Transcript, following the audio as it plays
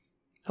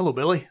Hello,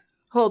 Billy.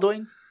 Hello,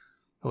 Dwayne.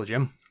 Hello,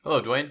 Jim.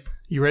 Hello, Dwayne.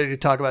 You ready to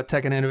talk about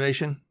tech and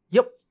innovation?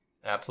 Yep.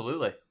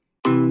 Absolutely.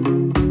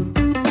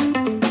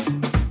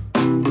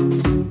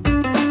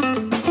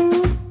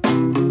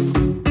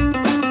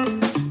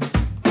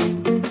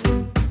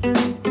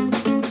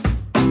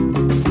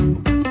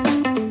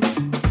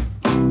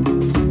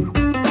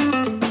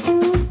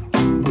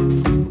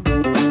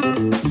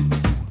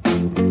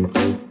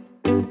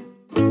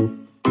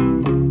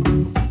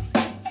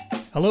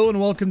 Hello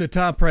and welcome to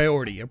Top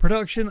Priority, a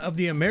production of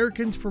the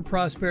Americans for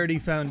Prosperity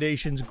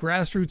Foundation's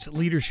Grassroots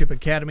Leadership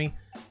Academy.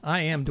 I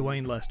am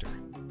Dwayne Lester.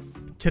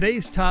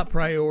 Today's top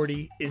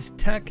priority is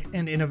tech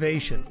and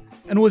innovation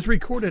and was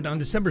recorded on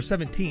December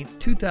 17,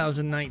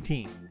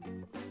 2019.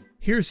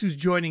 Here's who's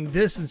joining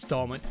this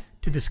installment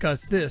to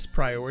discuss this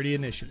priority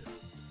initiative.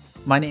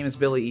 My name is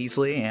Billy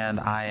Easley, and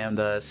I am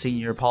the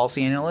Senior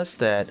Policy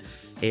Analyst at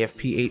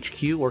AFP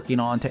HQ working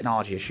on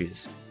technology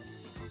issues.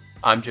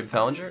 I'm Jim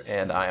Fellinger,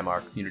 and I am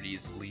our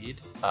community's lead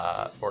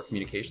for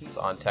communications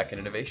on tech and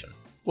innovation.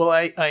 Well,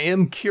 I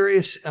am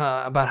curious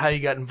about how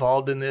you got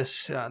involved in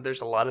this.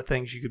 There's a lot of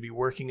things you could be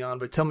working on,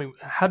 but tell me,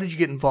 how did you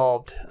get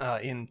involved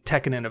in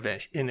tech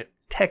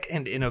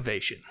and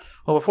innovation?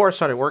 Well, before I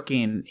started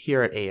working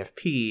here at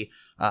AFP,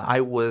 I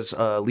was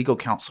legal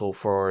counsel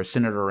for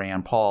Senator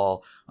Rand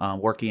Paul,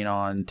 working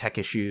on tech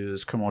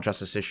issues, criminal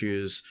justice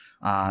issues,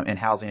 and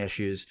housing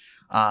issues.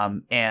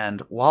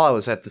 And while I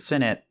was at the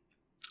Senate,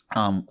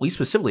 we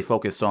specifically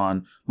focused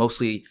on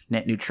mostly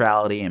net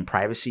neutrality and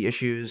privacy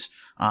issues.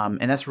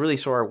 And that's really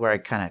sort of where I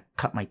kind of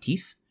cut my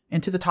teeth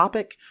into the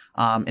topic.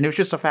 And it was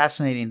just a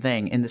fascinating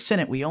thing. In the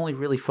Senate, we only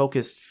really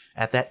focused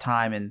at that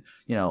time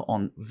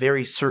on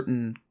very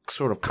certain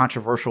sort of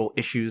controversial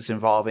issues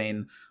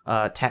involving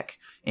tech.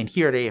 And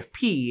here at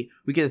AFP,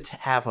 we get to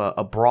have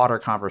a broader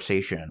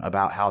conversation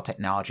about how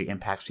technology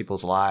impacts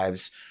people's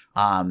lives,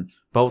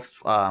 both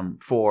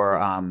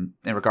in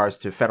regards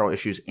to federal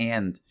issues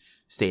and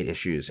state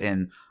issues.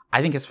 And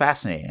I think it's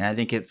fascinating. And I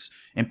think it's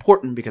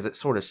important because it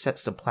sort of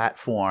sets the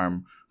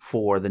platform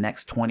for the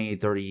next 20,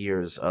 30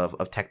 years of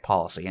tech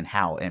policy and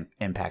how it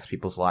impacts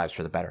people's lives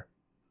for the better.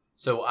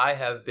 So I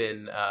have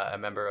been a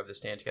member of the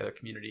Stand Together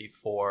community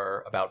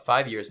for about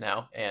 5 years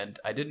now, and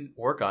I didn't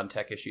work on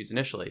tech issues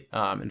initially.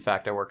 In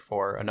fact, I worked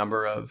for a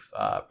number of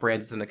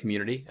brands within the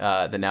community,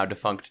 the now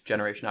defunct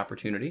Generation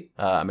Opportunity,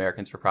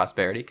 Americans for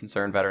Prosperity,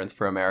 Concerned Veterans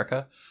for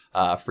America,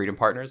 Freedom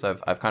Partners.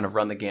 I've kind of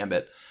run the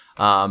gambit.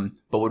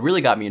 But what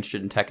really got me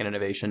interested in tech and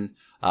innovation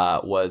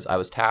was I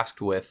was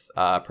tasked with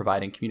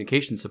providing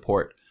communication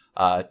support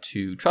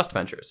to Trust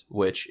Ventures,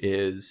 which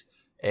is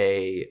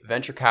a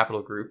venture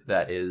capital group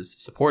that is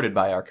supported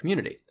by our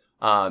community.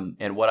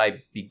 And what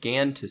I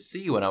began to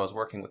see when I was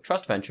working with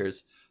Trust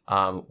Ventures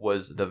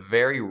was the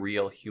very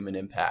real human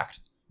impact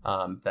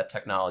that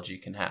technology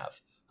can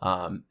have,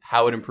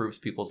 how it improves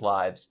people's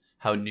lives,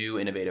 how new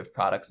innovative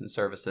products and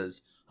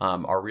services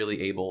are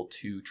really able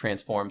to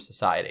transform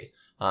society.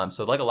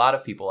 So like a lot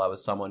of people, I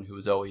was someone who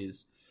was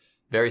always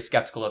very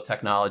skeptical of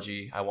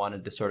technology. I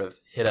wanted to sort of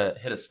hit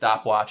a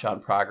stopwatch on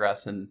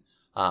progress, and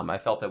I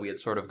felt that we had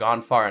sort of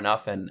gone far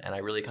enough, and I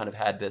really kind of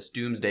had this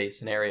doomsday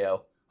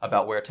scenario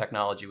about where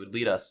technology would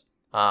lead us.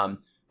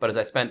 But as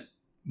I spent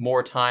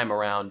more time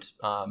around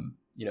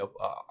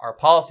our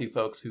policy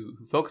folks who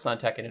focus on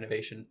tech and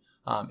innovation,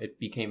 it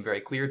became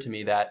very clear to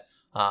me that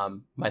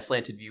my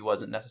slanted view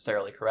wasn't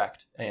necessarily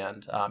correct.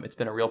 And it's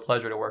been a real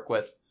pleasure to work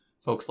with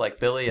folks like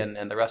Billy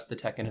and the rest of the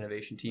tech and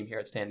innovation team here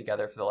at Stand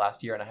Together for the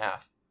last year and a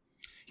half.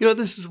 You know,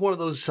 this is one of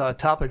those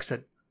topics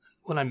that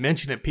when I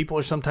mention it, people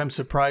are sometimes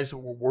surprised that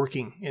we're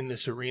working in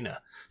this arena.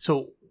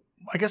 So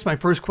I guess my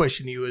first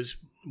question to you is,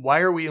 why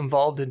are we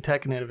involved in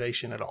tech and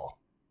innovation at all?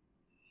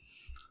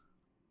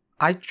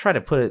 I try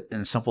to put it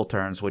in simple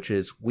terms, which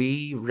is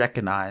we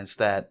recognize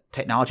that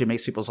technology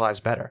makes people's lives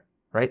better,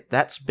 right?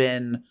 That's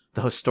been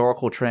the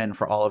historical trend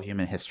for all of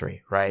human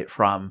history, right?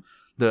 From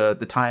the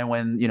time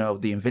when,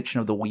 the invention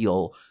of the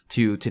wheel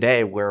to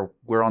today, where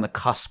we're on the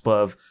cusp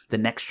of the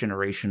next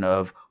generation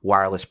of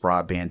wireless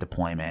broadband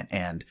deployment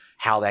and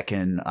how that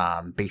can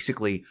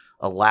basically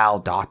allow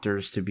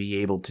doctors to be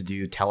able to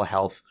do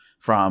telehealth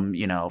from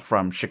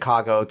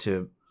Chicago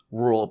to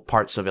rural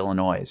parts of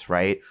Illinois,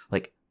 right?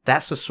 Like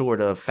that's the sort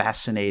of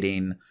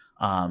fascinating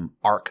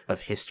arc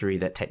of history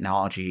that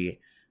technology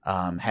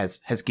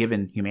has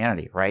given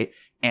humanity, right?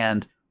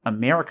 And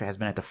America has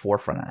been at the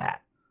forefront of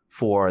that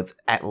for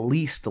at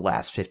least the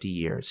last 50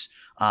 years.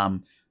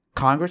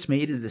 Congress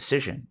made a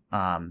decision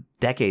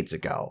decades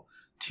ago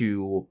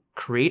to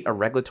create a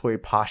regulatory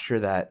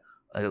posture that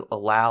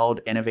allowed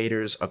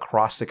innovators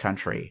across the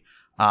country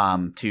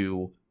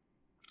to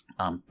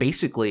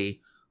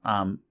basically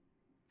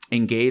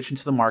engage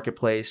into the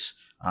marketplace,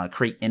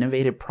 create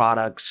innovative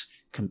products,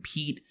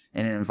 compete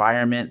in an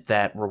environment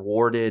that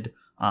rewarded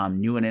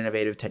new and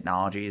innovative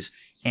technologies.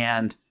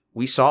 And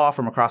we saw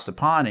from across the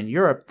pond in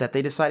Europe that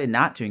they decided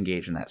not to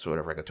engage in that sort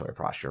of regulatory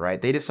posture, right?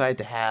 They decided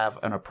to have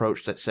an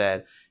approach that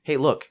said, hey,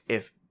 look,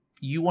 if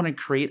you want to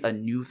create a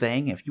new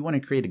thing, if you want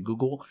to create a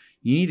Google,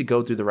 you need to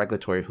go through the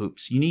regulatory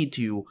hoops. You need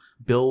to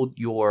build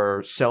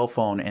your cell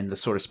phone in the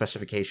sort of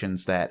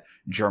specifications that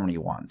Germany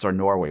wants or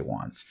Norway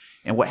wants.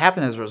 And what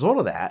happened as a result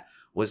of that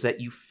was that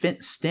you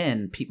fenced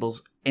in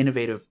people's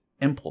innovative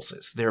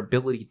impulses, their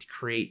ability to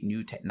create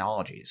new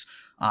technologies.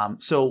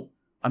 So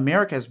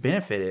America has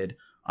benefited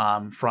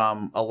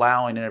from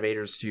allowing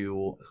innovators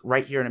to,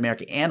 right here in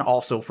America, and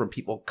also from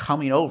people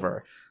coming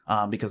over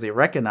because they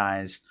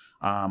recognized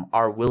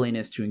our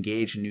willingness to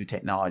engage in new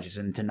technologies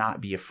and to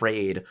not be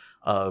afraid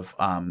of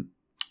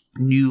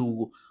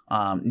new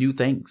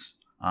things,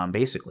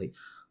 basically.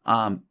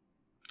 And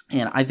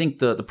I think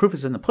the proof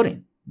is in the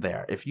pudding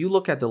there. If you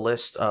look at the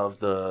list of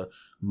the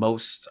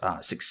most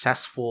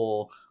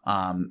successful,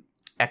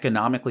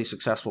 economically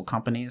successful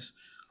companies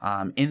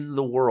in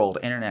the world,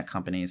 internet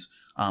companies,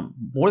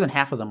 more than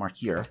half of them are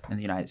here in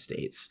the United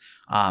States.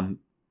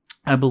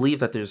 I believe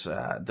that there's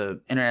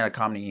the internet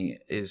economy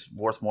is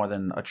worth more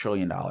than $1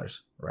 trillion,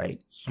 right,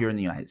 here in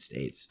the United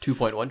States.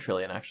 2.1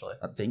 trillion, actually.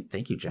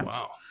 Thank you, James.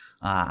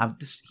 Wow.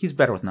 He's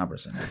better with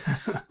numbers than me.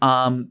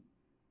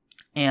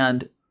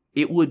 And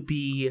it would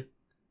be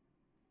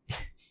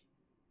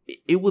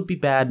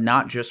bad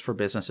not just for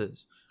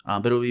businesses,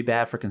 but it would be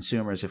bad for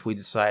consumers if we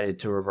decided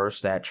to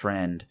reverse that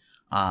trend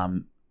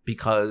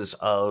because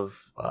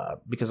of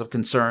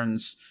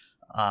concerns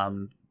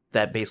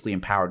that basically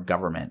empowered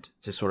government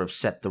to sort of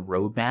set the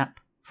roadmap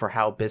for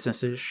how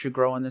businesses should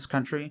grow in this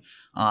country.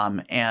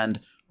 And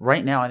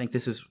right now, I think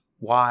this is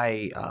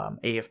why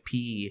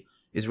AFP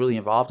is really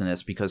involved in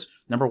this, because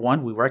number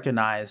one, we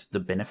recognize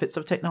the benefits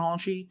of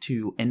technology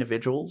to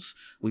individuals.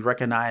 We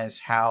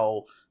recognize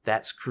how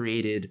that's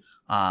created,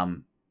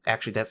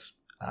 that's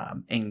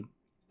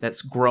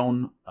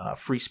grown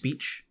free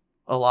speech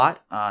a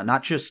lot,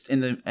 not just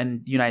in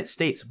the United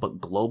States, but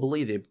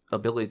globally, the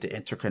ability to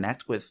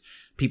interconnect with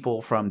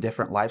people from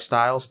different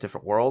lifestyles,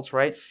 different worlds,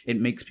 right? It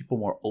makes people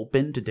more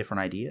open to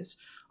different ideas.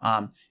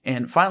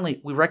 And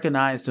finally, we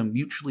recognize the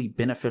mutually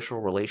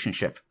beneficial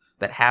relationship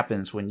that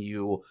happens when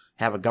you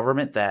have a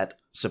government that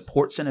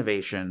supports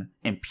innovation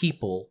and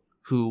people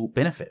who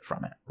benefit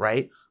from it,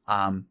 right?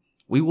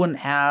 We wouldn't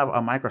have a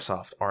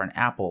Microsoft or an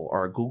Apple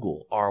or a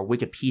Google or a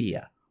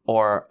Wikipedia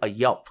or a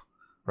Yelp,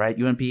 right?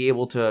 You wouldn't be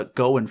able to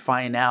go and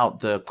find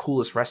out the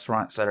coolest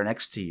restaurants that are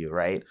next to you,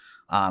 right?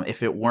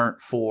 If it weren't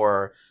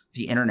for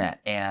the internet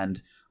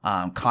and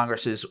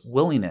Congress's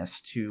willingness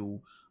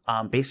to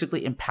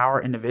basically empower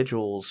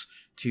individuals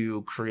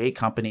to create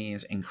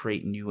companies and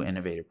create new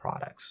innovative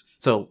products.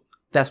 So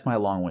that's my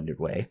long-winded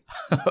way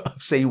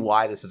of saying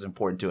why this is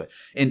important to it.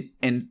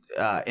 And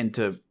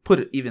to put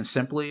it even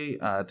simply,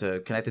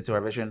 to connect it to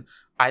our vision,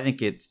 I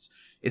think it's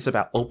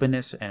about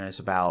openness, and it's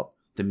about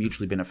the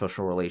mutually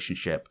beneficial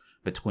relationship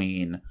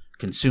between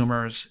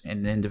consumers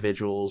and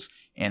individuals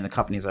and the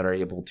companies that are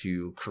able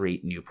to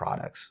create new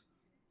products.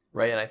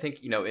 Right. And I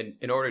think,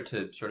 in order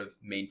to sort of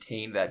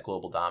maintain that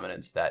global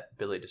dominance that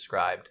Billy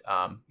described,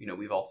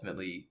 we've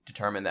ultimately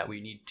determined that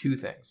we need two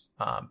things.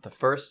 The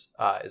first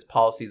is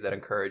policies that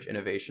encourage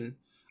innovation.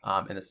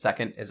 And the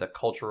second is a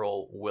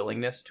cultural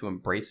willingness to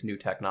embrace new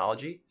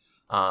technology.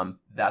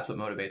 That's what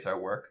motivates our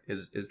work,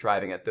 is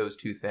driving at those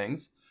two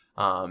things.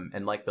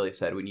 And like Billy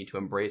said, we need to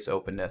embrace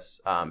openness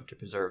to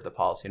preserve the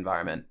policy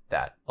environment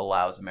that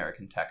allows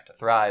American tech to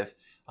thrive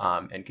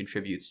and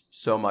contributes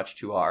so much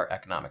to our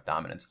economic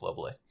dominance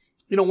globally.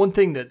 One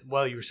thing that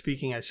while you were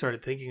speaking, I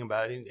started thinking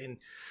about, and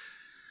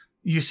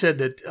you said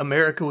that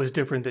America was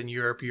different than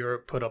Europe.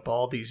 Europe put up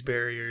all these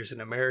barriers.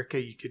 In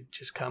America, you could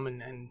just come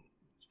and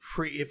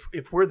free.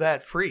 If we're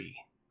that free,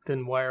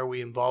 then why are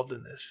we involved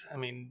in this? I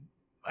mean,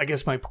 I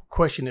guess my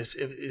question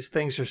is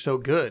things are so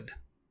good,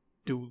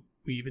 do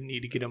we even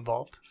need to get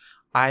involved?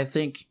 I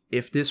think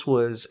if this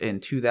was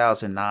in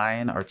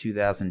 2009 or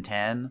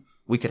 2010,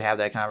 we could have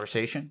that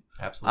conversation.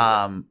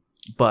 Absolutely.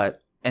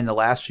 But in the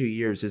last few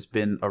years, it's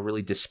been a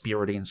really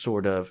dispiriting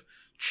sort of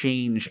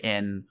change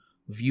in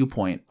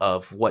viewpoint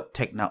of what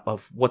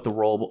the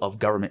role of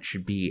government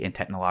should be in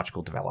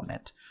technological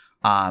development.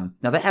 Now,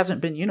 that hasn't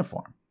been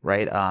uniform,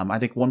 right? I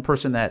think one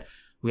person that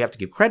we have to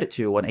give credit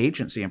to, one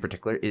agency in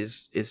particular,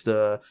 is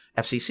the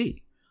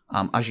FCC.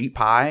 Ajit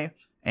Pai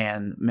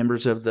and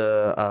members of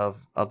the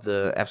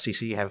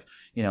FCC have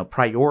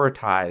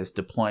prioritized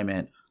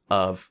deployment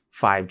of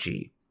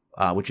 5G.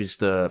 Which is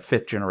the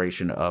fifth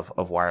generation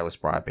of wireless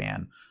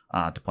broadband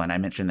deployment. I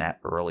mentioned that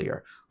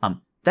earlier.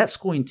 That's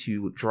going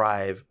to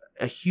drive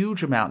a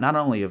huge amount, not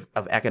only of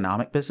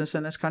economic business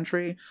in this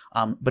country,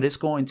 but it's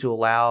going to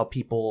allow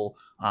people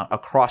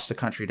across the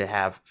country to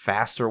have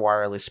faster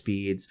wireless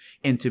speeds,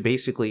 and to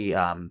basically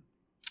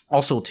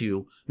also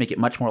to make it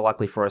much more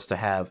likely for us to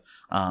have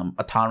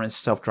autonomous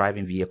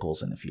self-driving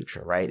vehicles in the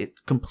future, right?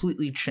 It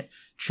completely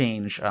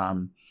change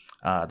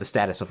the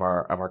status of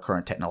our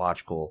current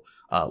technological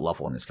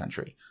level in this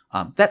country.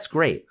 That's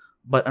great.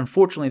 But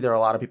unfortunately, there are a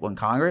lot of people in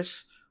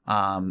Congress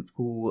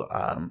who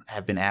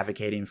have been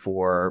advocating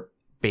for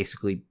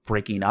basically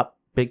breaking up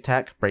big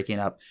tech, breaking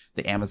up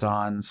the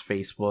Amazons,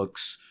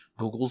 Facebooks,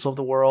 Googles of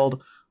the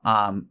world.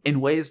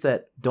 in ways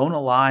that don't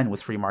align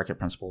with free market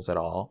principles at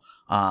all,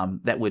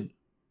 that would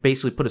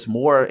basically put us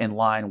more in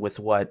line with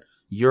what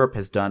Europe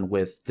has done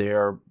with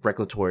their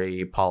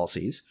regulatory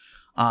policies.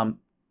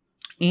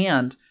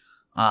 And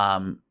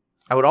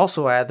I would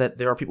also add that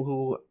there are people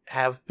who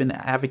have been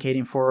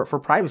advocating for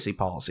privacy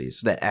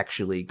policies that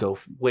actually go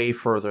way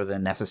further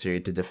than necessary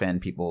to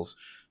defend people's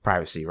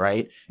privacy,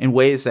 right? In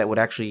ways that would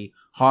actually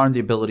harm the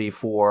ability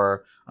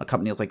for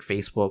companies like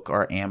Facebook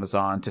or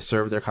Amazon to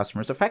serve their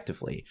customers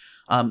effectively.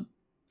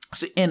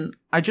 And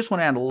I just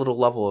want to add a little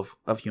level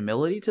of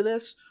humility to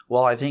this.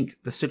 While I think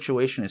the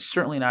situation is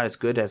certainly not as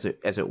good as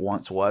it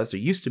once was, there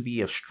used to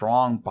be a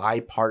strong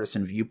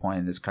bipartisan viewpoint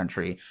in this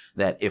country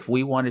that if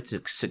we wanted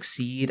to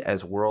succeed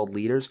as world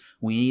leaders,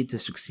 we need to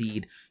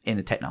succeed in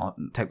the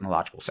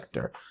technological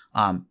sector.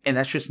 And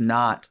that's just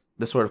not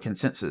the sort of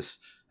consensus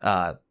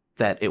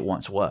that it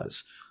once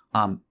was.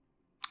 And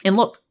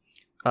look,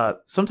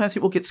 sometimes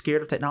people get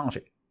scared of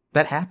technology.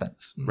 That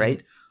happens,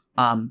 right?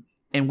 And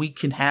we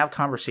can have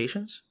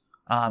conversations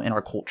in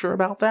our culture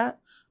about that,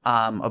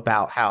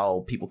 about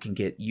how people can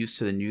get used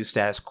to the new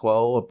status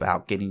quo,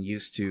 about getting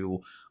used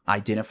to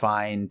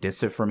identifying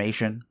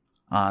disinformation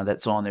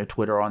that's on their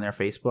Twitter or on their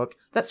Facebook.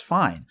 That's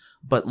fine.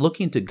 But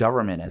looking to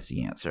government as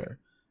the answer,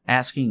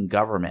 asking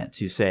government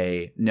to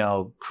say,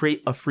 no,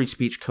 create a free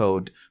speech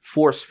code,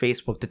 force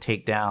Facebook to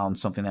take down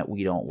something that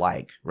we don't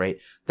like, right?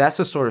 That's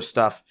the sort of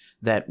stuff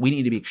that we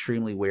need to be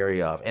extremely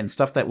wary of, and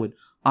stuff that would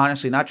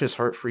honestly not just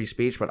hurt free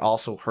speech, but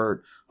also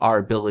hurt our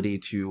ability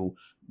to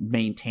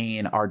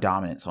maintain our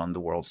dominance on the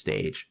world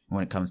stage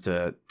when it comes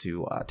to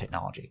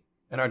technology.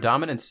 And our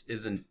dominance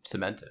isn't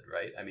cemented,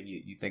 right? I mean,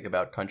 you think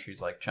about countries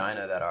like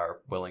China that are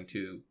willing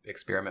to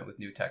experiment with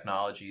new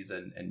technologies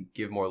and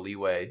give more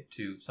leeway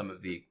to some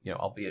of the,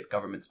 albeit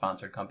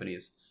government-sponsored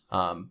companies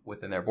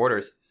within their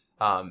borders.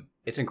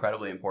 It's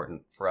incredibly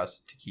important for us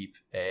to keep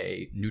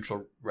a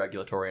neutral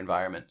regulatory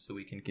environment so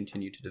we can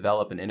continue to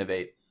develop and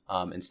innovate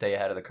and stay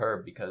ahead of the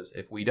curve, because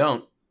if we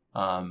don't,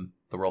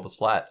 the world is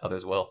flat.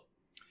 Others will.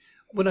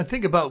 When I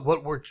think about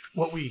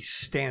what we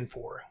stand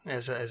for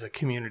as a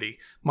community,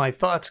 my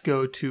thoughts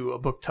go to a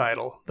book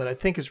title that I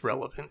think is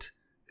relevant: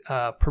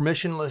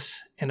 Permissionless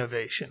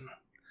Innovation.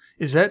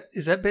 Is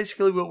that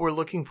basically what we're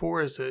looking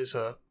for? Is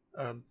a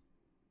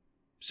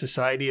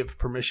society of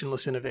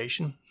permissionless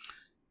innovation?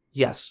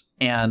 Yes,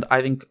 and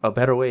I think a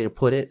better way to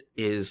put it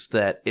is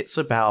that it's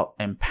about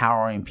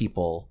empowering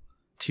people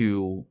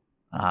to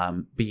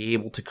be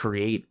able to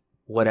create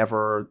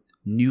whatever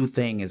new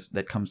thing is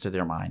that comes to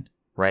their mind,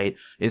 right?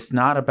 It's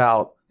not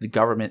about the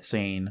government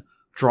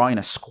drawing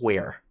a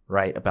square,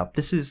 right? About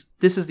this is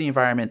the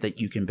environment that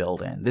you can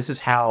build in. This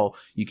is how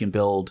you can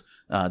build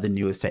the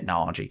newest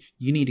technology.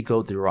 You need to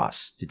go through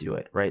us to do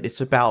it, right? It's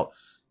about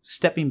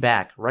stepping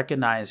back,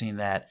 recognizing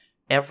that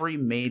every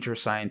major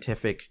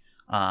scientific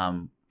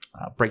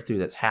breakthrough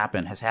that's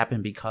happened has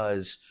happened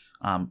because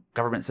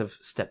governments have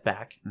stepped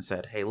back and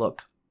said, hey,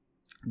 look,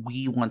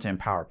 we want to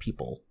empower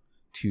people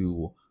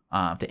to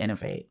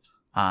innovate,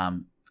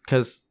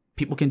 because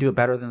people can do it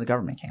better than the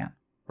government can,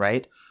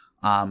 right?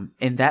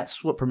 And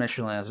that's what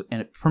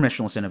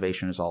permissionless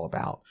innovation is all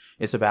about.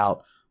 It's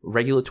about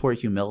regulatory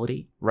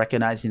humility,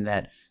 recognizing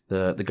that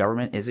the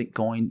government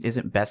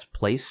isn't best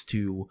placed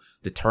to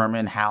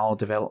determine how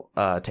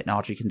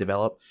technology can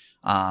develop,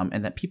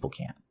 and that people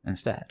can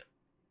instead.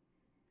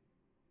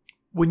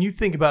 When you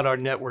think about our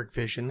network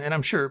vision, and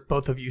I'm sure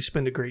both of you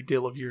spend a great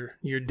deal of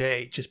your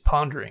day just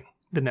pondering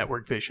the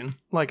network vision,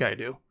 like I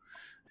do,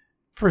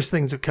 first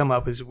things that come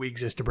up is we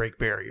exist to break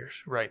barriers,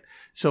 right?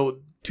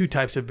 So two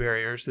types of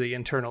barriers, the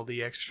internal,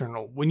 the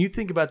external. When you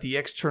think about the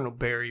external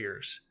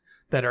barriers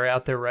that are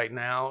out there right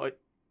now,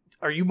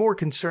 are you more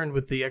concerned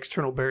with the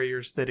external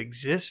barriers that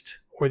exist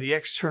or the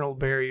external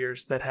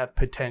barriers that have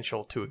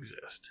potential to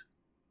exist?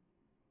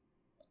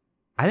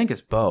 I think it's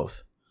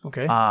both.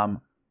 Okay.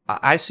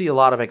 I see a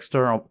lot of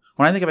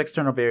when I think of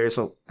external barriers,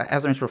 so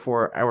as I mentioned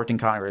before, I worked in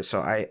Congress, so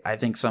I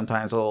think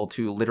sometimes a little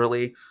too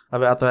literally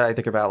about that. I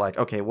think about like,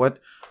 okay, what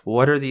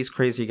are these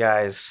crazy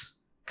guys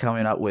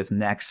coming up with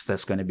next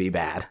that's going to be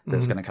bad,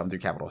 that's going to come through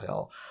Capitol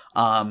Hill?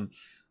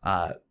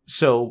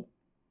 So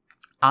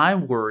I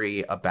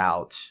worry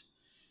about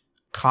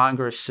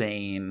Congress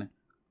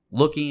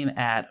looking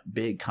at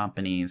big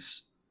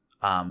companies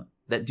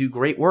that do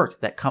great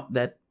work,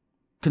 that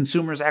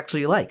consumers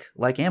actually like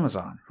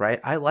Amazon,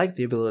 right? I like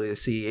the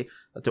ability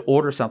to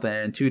order something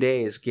and in 2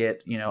 days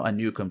get, a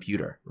new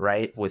computer,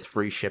 right? With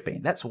free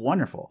shipping. That's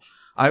wonderful.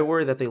 I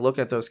worry that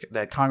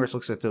that Congress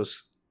looks at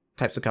those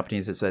types of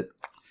companies and said,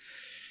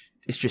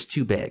 it's just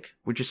too big.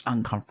 We're just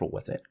uncomfortable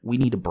with it. We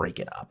need to break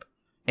it up.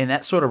 And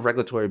that sort of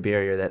regulatory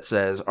barrier that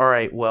says, all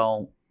right,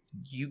 well,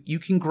 you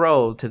can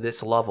grow to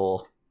this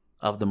level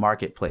of the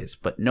marketplace,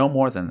 but no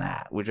more than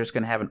that. We're just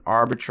going to have an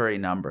arbitrary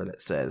number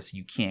that says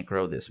you can't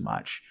grow this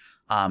much.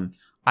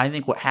 I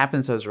think what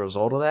happens as a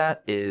result of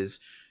that is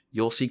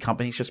you'll see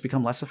companies just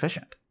become less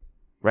efficient.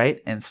 right?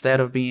 Instead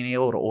of being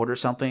able to order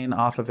something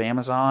off of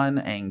Amazon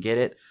and get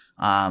it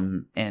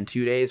in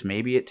 2 days,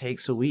 maybe it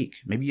takes a week.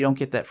 Maybe you don't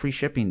get that free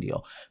shipping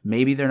deal.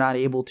 Maybe they're not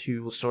able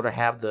to sort of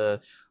have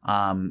the,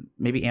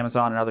 maybe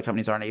Amazon and other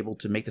companies aren't able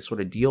to make the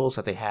sort of deals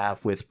that they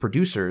have with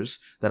producers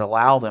that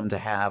allow them to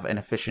have an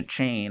efficient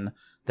chain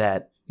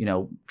that, you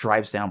know,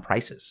 drives down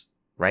prices,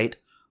 right?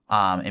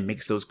 And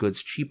makes those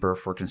goods cheaper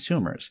for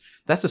consumers.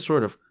 That's the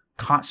sort of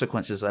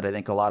consequences that I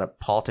think a lot of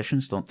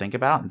politicians don't think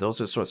about. And those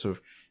are sorts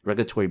of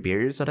regulatory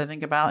barriers that I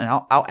think about. And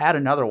I'll add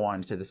another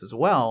one to this as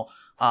well,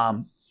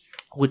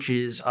 which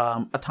is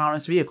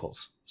autonomous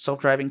vehicles,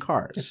 self-driving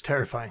cars. It's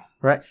terrifying.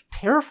 Right?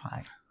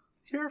 Terrifying.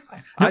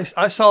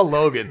 I saw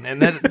Logan,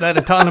 and that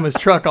autonomous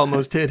truck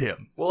almost hit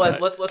him. Well,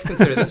 let's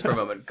consider this for a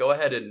moment. Go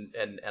ahead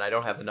and I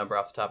don't have the number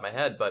off the top of my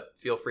head, but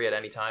feel free at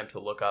any time to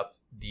look up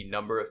the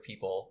number of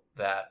people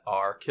that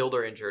are killed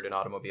or injured in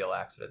automobile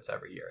accidents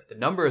every year. The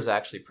number is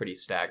actually pretty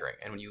staggering.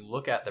 And when you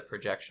look at the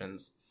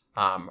projections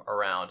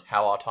around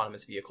how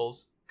autonomous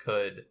vehicles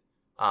could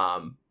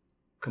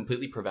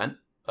completely prevent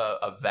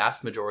a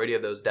vast majority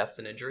of those deaths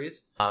and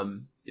injuries,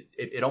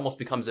 it almost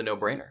becomes a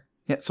no-brainer.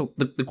 Yeah, so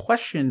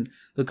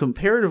the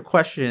comparative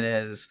question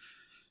is,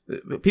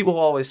 people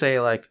always say,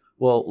 like,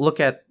 well,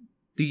 look at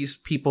these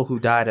people who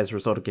died as a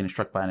result of getting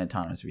struck by an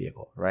autonomous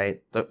vehicle,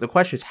 right? The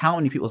question is, how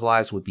many people's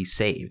lives would be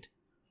saved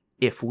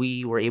if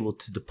we were able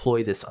to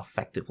deploy this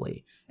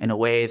effectively in a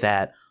way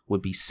that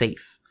would be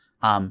safe?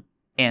 And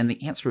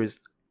the answer is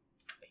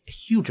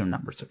huge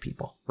numbers of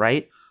people,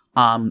 right?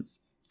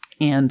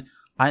 And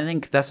I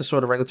think that's the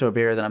sort of regulatory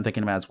barrier that I'm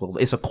thinking about as well.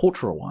 It's a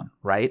cultural one,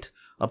 right?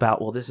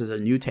 About, well, this is a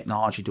new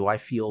technology. Do I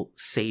feel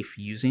safe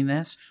using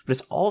this? But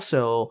it's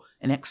also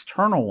an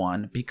external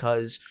one,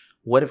 because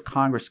what if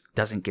Congress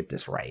doesn't get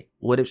this right?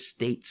 What if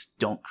states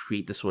don't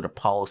create the sort of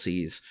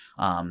policies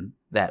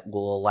that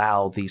will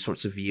allow these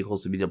sorts of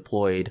vehicles to be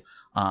deployed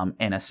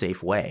in a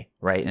safe way,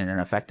 right? In an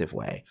effective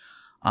way.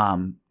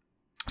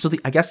 So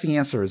I guess the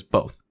answer is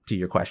both to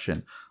your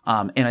question.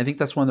 And I think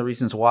that's one of the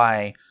reasons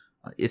why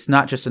it's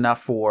not just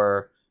enough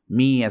for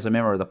me as a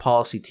member of the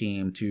policy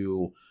team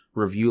to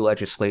review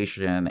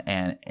legislation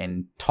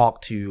and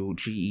talk to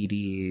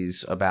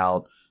GEDs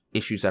about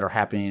issues that are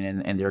happening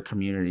in their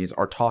communities,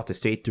 or talk to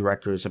state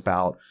directors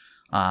about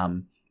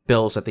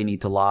bills that they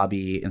need to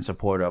lobby in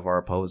support of or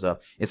oppose of.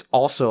 It's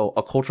also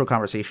a cultural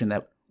conversation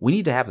that we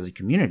need to have as a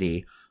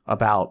community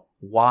about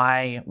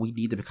why we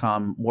need to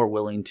become more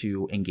willing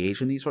to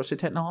engage in these sorts of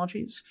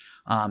technologies,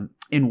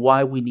 and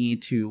why we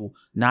need to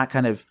not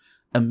kind of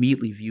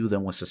immediately view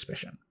them with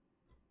suspicion.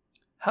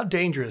 How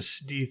dangerous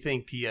do you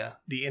think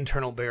the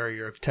internal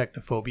barrier of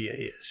technophobia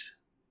is?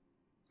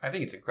 I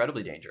think it's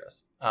incredibly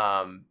dangerous.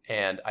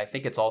 And I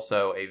think it's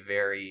also a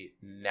very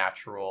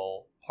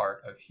natural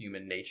part of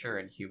human nature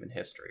and human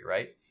history,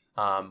 right?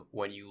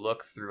 When you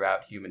look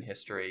throughout human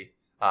history,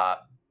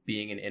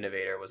 being an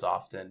innovator was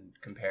often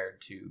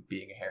compared to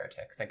being a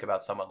heretic. Think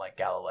about someone like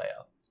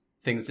Galileo.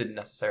 Things didn't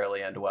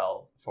necessarily end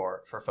well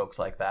for folks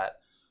like that.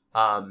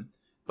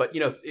 But,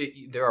 you know,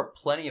 there are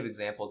plenty of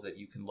examples that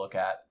you can look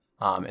at,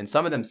 and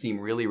some of them seem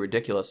really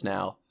ridiculous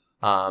now,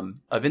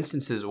 of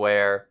instances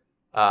where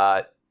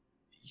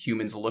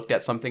humans looked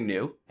at something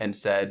new and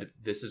said,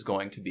 this is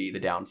going to be the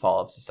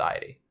downfall of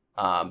society.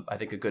 I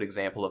think a good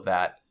example of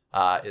that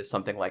is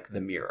something like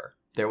the mirror.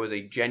 There was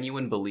a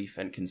genuine belief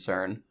and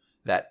concern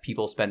that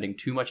people spending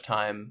too much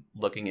time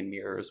looking in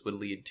mirrors would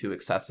lead to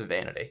excessive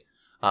vanity.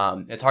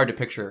 It's hard to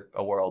picture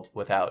a world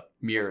without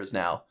mirrors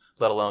now,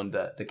 let alone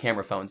the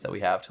camera phones that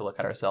we have to look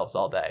at ourselves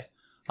all day.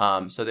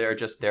 So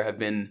there have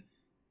been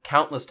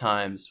countless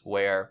times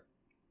where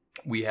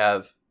we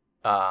have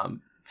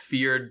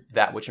feared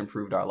that which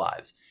improved our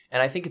lives.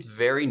 And I think it's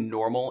very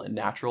normal and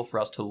natural for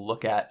us to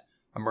look at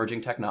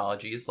emerging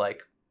technologies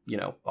like, you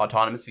know,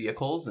 autonomous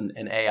vehicles and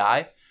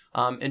AI,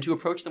 and to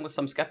approach them with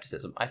some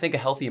skepticism. I think a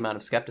healthy amount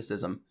of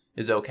skepticism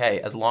is okay,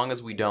 as long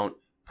as we don't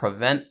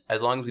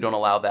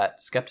allow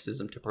that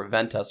skepticism to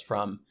prevent us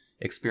from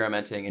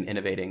experimenting and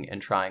innovating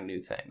and trying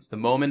new things. The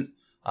moment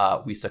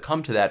we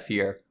succumb to that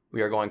fear,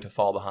 we are going to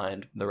fall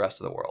behind the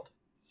rest of the world.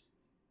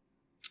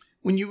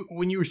 When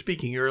you were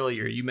speaking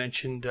earlier, you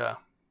mentioned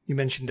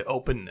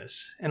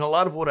openness, and a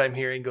lot of what I'm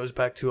hearing goes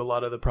back to a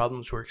lot of the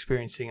problems we're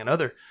experiencing in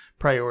other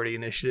priority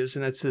initiatives,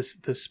 and that's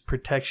this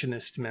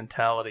protectionist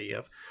mentality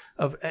of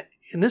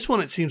in this one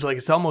it seems like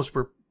it's almost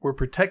we're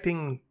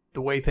protecting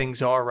the way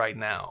things are right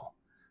now.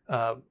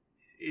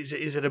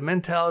 Is it a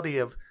mentality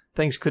of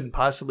things couldn't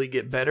possibly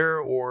get better,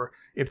 or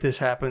if this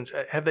happens,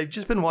 have they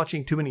just been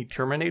watching too many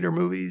Terminator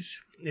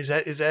movies? Is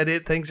that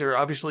it? Things are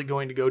obviously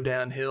going to go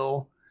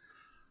downhill.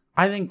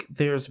 I think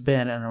there's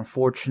been an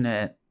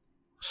unfortunate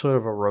sort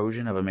of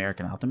erosion of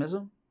American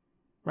optimism,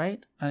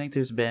 right? I think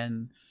there's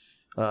been,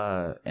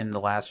 in the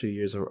last few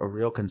years, a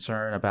real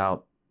concern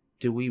about,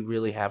 do we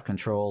really have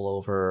control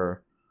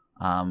over,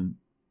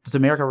 is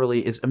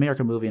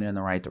America moving in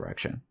the right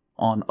direction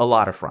on a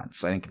lot of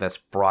fronts? I think that's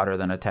broader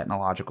than a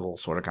technological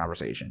sort of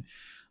conversation.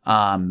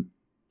 And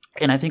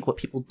I think what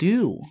people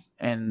do,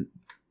 and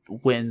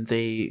when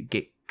they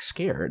get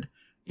scared,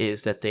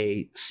 is that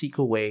they seek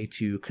a way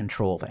to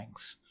control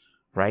things,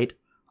 right?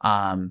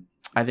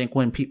 I think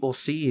when people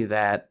see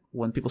that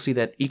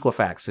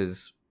Equifax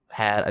has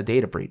had a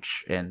data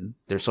breach and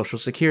their social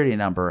security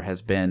number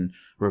has been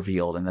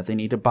revealed and that they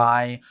need to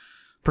buy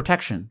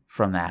protection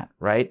from that,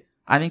 right?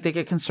 I think they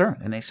get concerned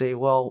and they say,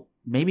 well,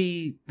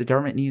 maybe the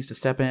government needs to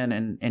step in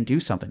and do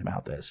something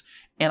about this.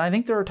 And I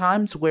think there are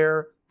times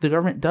where the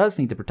government does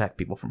need to protect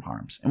people from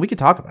harms. And we could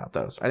talk about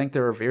those. I think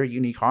there are very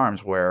unique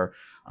harms where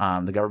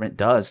the government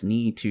does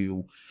need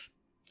to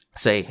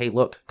say, hey,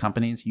 look,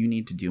 companies, you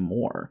need to do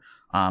more.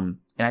 And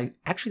I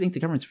actually think the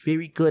government's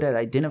very good at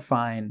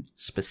identifying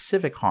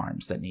specific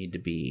harms that need to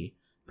be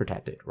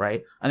protected,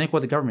 right? I think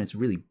what the government is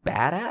really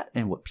bad at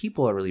and what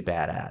people are really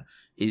bad at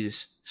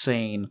is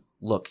saying,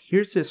 look,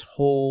 here's this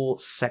whole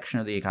section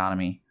of the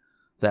economy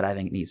that I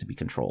think needs to be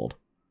controlled,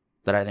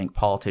 that I think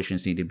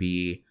politicians need to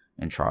be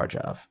in charge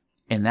of.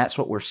 And that's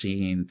what we're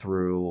seeing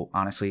through,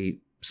 honestly,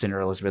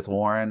 Senator Elizabeth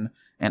Warren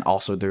and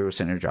also through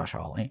Senator Josh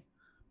Hawley.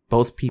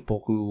 Both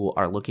people who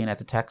are looking at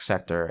the tech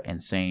sector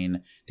and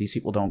saying these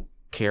people don't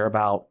care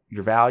about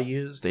your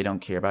values, they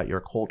don't care about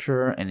your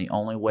culture, and the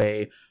only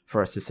way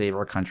for us to save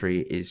our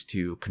country is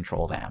to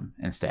control them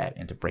instead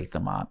and to break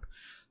them up.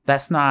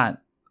 That's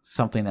not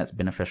something that's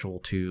beneficial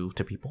to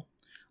people.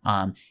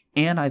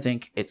 And I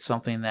think it's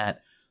something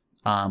that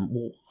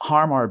will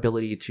harm our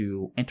ability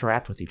to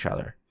interact with each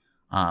other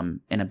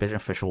in a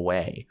beneficial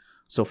way.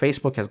 So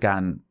Facebook has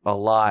gotten a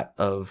lot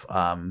of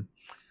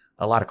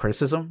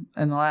criticism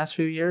in the last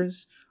few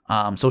years.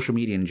 Social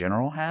media in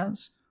general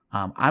has.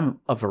 I'm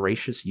a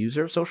voracious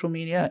user of social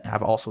media.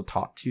 I've also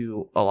talked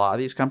to a lot of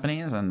these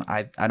companies, and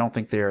I don't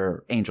think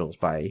they're angels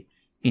by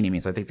any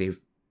means. I think they've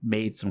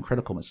made some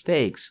critical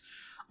mistakes.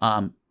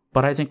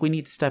 But I think we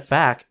need to step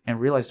back and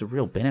realize the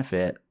real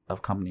benefit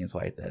of companies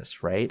like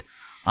this, right?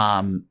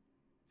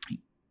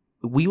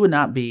 We would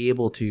not be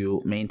able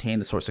to maintain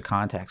the sorts of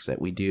contacts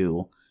that we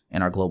do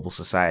in our global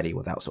society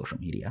without social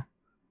media,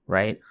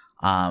 right?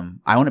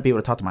 I want to be able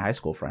to talk to my high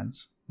school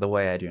friends the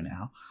way I do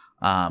now.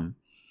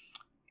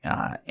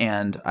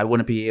 And I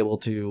wouldn't be able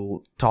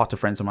to talk to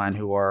friends of mine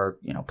who are,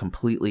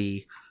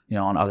 completely,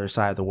 on the other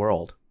side of the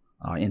world,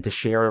 and to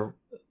share,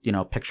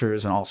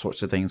 pictures and all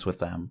sorts of things with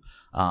them,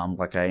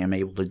 like I am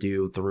able to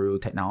do through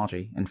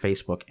technology and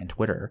Facebook and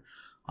Twitter.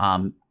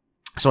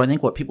 So I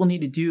think what people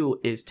need to do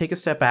is take a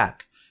step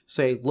back,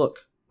 say,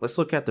 look, let's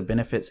look at the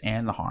benefits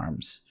and the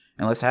harms,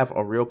 and let's have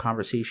a real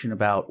conversation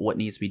about what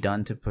needs to be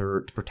done to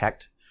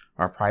protect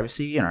our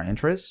privacy and our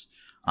interests.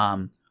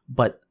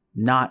 But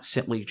not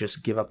simply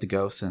just give up the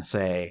ghost and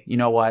say, you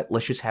know what,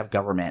 let's just have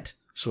government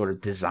sort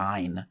of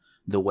design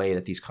the way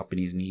that these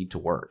companies need to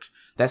work.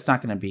 That's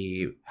not going to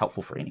be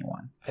helpful for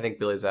anyone. I think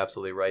Billy's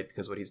absolutely right,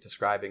 because what he's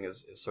describing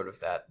is sort of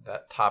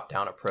that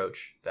top-down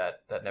approach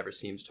that never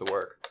seems to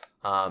work.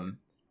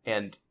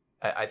 And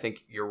I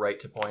think you're right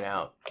to point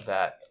out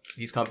that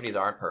these companies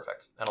aren't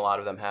perfect, and a lot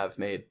of them have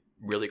made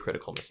really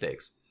critical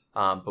mistakes.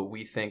 But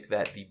we think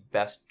that the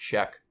best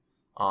check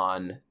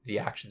on the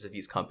actions of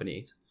these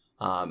companies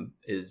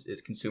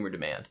is consumer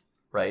demand,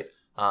 right?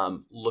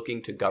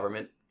 Looking to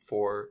government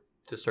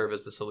to serve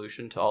as the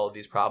solution to all of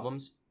these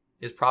problems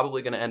is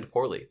probably going to end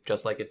poorly,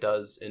 just like it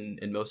does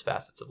in most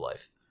facets of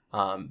life.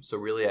 So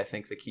really, I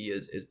think the key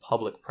is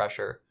public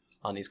pressure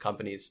on these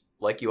companies,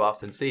 like you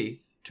often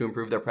see, to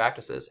improve their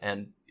practices.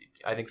 And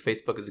I think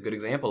Facebook is a good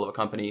example of a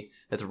company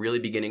that's really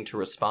beginning to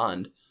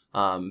respond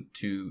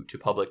to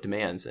public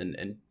demands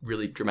and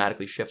really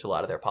dramatically shift a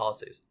lot of their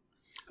policies.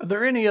 Are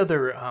there any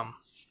other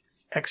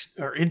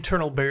or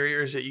internal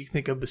barriers that you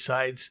think of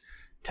besides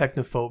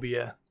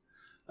technophobia?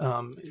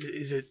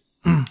 Is it?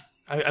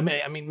 I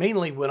mean,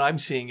 mainly what I'm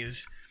seeing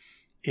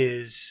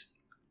is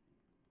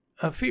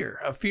a fear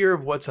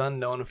of what's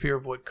unknown, a fear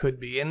of what could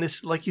be. And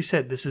this, like you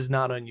said, this is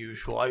not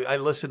unusual. I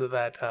listened to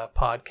that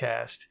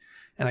podcast,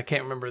 and I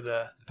can't remember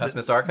the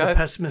Pessimist Archive. The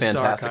Pessimist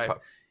Fantastic Archive,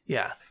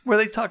 yeah, where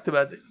they talked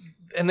about,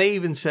 and they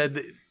even said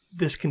that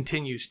this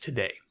continues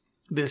today.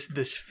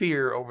 This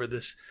fear over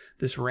this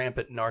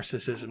rampant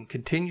narcissism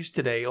continues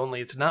today, only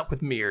it's not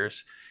with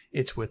mirrors,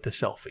 it's with the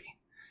selfie.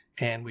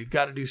 And we've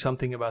got to do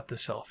something about the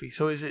selfie.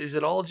 So is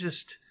it all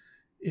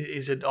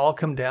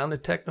come down to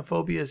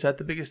technophobia? Is that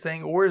the biggest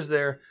thing? Or is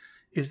there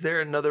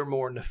another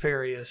more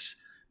nefarious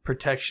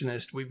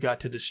protectionist, we've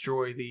got to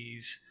destroy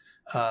these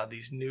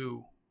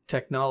new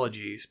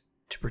technologies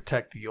to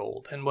protect the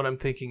old? And what I'm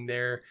thinking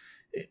there,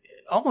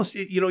 almost,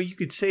 you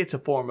could say it's a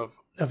form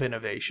of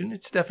innovation.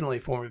 It's definitely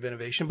a form of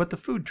innovation, but the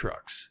food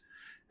trucks,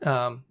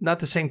 not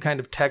the same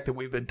kind of tech that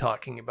we've been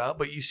talking about,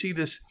 but you see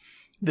this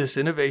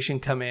innovation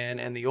come in,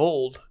 and the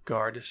old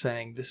guard is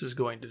saying this is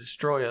going to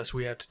destroy us.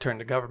 We have to turn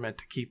to government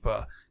to keep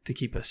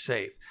us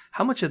safe.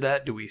 How much of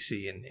that do we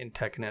see in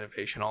tech and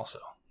innovation also?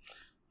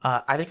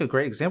 I think a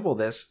great example of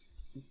this,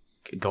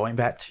 going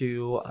back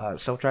to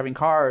self-driving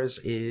cars,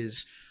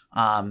 is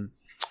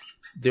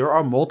there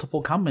are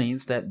multiple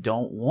companies that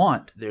don't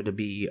want there to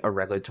be a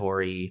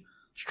regulatory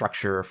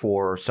structure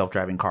for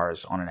self-driving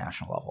cars on a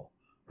national level,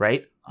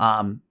 right?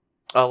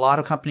 A lot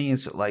of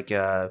companies, like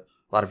a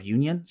lot of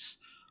unions,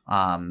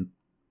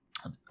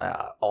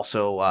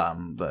 Also,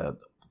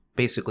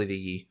 basically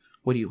the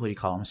what do you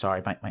call them?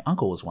 Sorry, my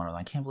uncle was one of them.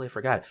 I can't believe I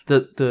forgot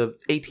it. The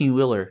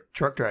 18-wheeler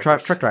truck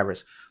drivers. Truck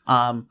drivers.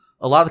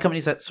 A lot of the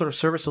companies that sort of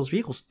service those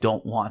vehicles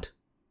don't want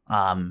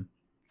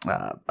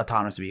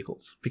autonomous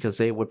vehicles because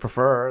they would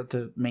prefer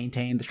to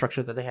maintain the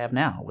structure that they have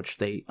now, which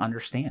they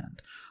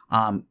understand.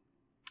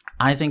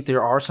 I think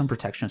there are some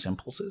protectionist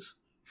impulses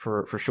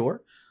for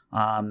sure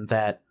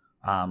that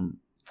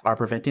are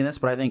preventing this,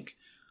 but I think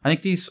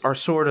these are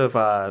sort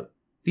of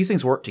these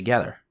things work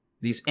together.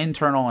 These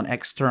internal and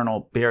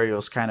external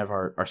barriers kind of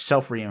are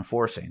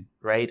self-reinforcing,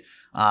 right?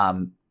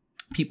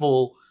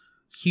 People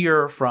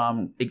hear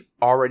from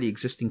already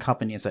existing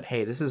companies that,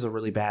 hey, this is a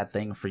really bad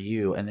thing for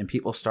you. And then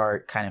people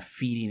start kind of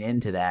feeding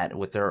into that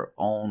with their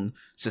own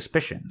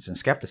suspicions and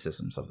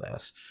skepticisms of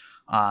this.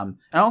 And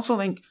I also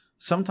think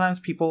sometimes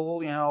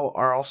people,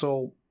 are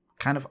also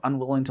kind of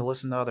unwilling to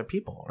listen to other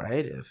people,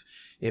 right?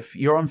 If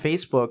you're on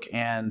Facebook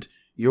and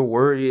you're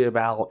worried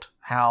about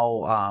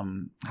how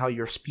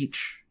your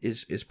speech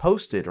is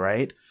posted,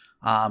 right?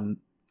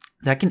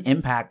 That can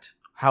impact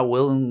how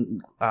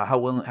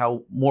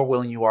more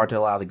willing you are to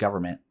allow the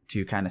government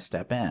to kind of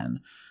step in.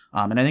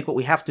 And I think what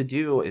we have to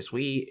do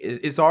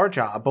is our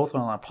job, both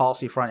on a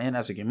policy front and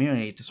as a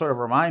community, to sort of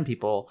remind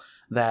people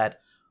that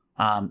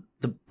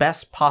the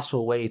best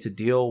possible way to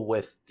deal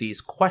with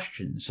these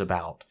questions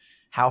about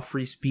how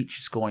free speech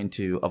is going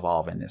to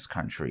evolve in this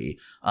country,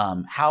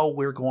 how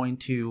we're going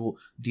to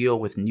deal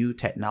with new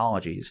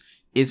technologies,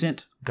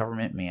 isn't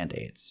government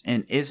mandates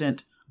and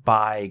isn't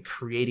by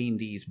creating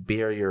these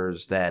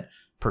barriers that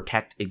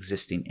protect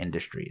existing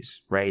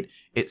industries, right?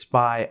 It's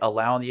by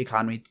allowing the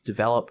economy to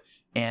develop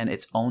in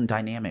its own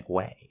dynamic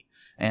way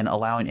and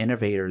allowing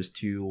innovators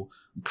to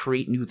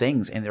create new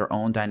things in their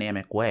own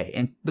dynamic way.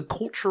 And the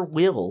culture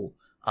will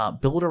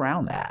build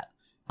around that.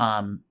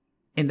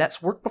 And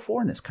that's worked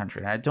before in this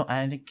country. And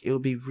I think it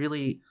would be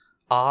really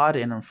odd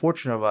and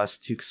unfortunate of us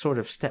to sort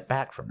of step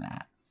back from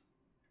that.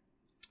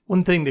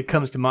 One thing that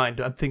comes to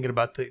mind, I'm thinking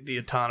about the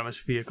autonomous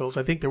vehicles.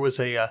 I think there was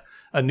a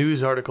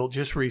news article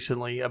just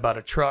recently about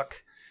a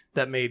truck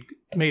that made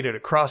it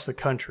across the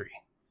country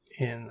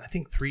in, I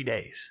think, 3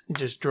 days. It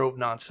just drove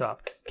nonstop.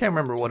 Can't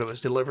remember what it was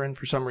delivering.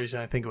 For some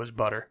reason, I think it was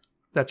butter.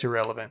 That's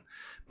irrelevant.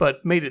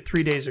 But made it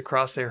 3 days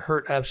across there,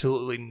 hurt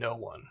absolutely no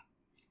one.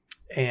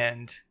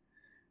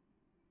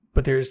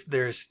 But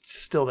there's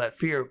still that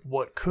fear of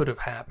what could have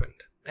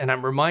happened. And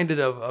I'm reminded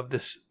of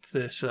this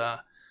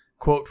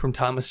quote from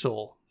Thomas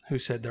Sowell, who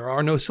said, "There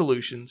are no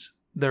solutions,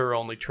 there are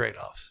only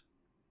trade-offs."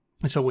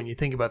 And so when you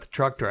think about the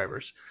truck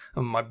drivers,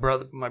 my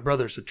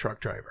brother's a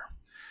truck driver,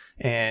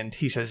 and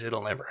he says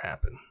it'll never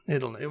happen.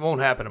 It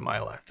won't happen in my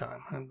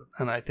lifetime.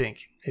 And I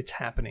think it's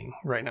happening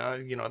right now.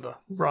 The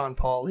Ron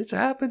Paul, it's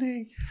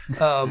happening.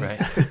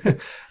 Right.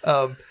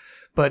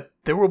 But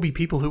there will be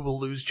people who will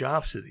lose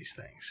jobs to these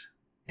things,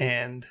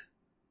 and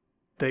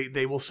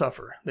they will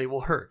suffer. They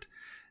will hurt.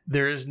 I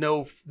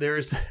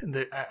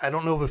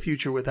don't know of a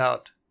future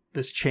without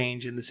this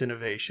change and this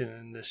innovation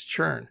and this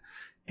churn.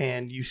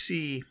 And you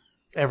see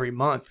every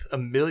month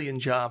 1 million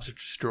jobs are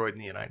destroyed in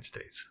the United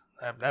States.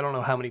 I don't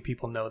know how many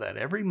people know that.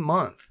 Every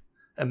month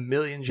 1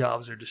 million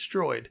jobs are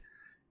destroyed,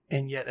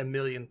 and yet 1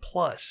 million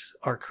plus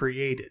are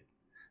created.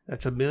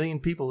 That's 1 million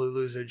people who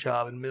lose their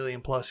job and 1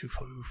 million plus who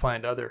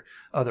find other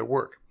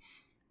work.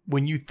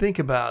 When you think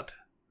about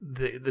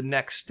the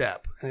next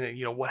step,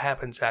 and what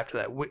happens after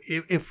that,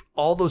 if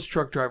all those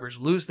truck drivers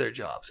lose their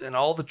jobs and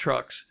all the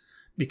trucks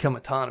become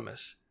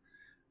autonomous,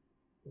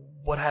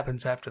 what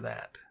happens after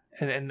that?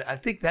 And I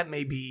think that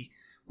may be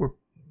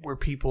where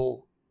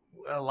people,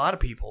 a lot of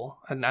people,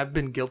 and I've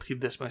been guilty of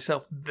this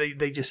myself,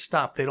 they just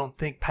stop. They don't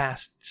think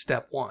past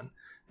step one.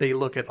 They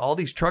look at all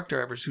these truck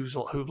drivers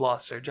who've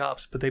lost their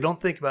jobs, but they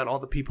don't think about all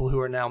the people who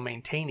are now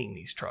maintaining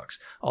these trucks,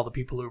 all the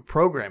people who are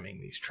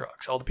programming these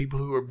trucks, all the people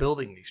who are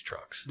building these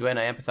trucks. Dwayne,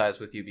 I empathize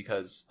with you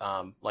because,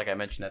 like I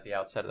mentioned at the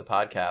outset of the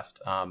podcast,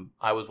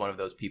 I was one of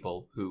those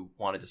people who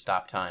wanted to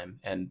stop time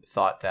and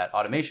thought that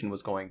automation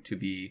was going to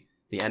be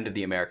the end of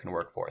the American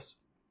workforce.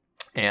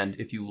 And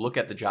if you look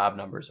at the job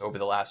numbers over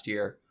the last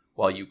year,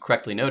 while you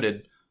correctly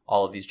noted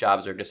all of these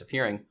jobs are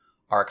disappearing,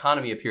 our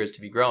economy appears to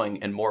be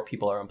growing and more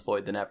people are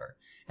employed than ever.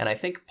 And I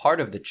think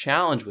part of the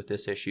challenge with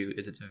this issue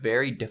is it's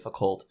very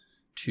difficult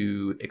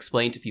to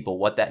explain to people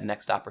what that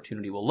next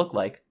opportunity will look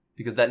like,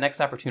 because that next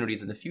opportunity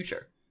is in the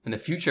future. And the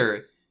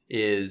future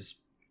is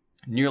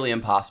nearly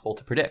impossible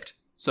to predict.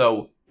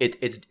 So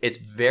it's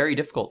very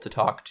difficult to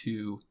talk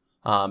to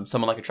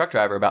someone like a truck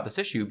driver about this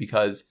issue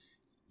because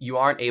you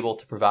aren't able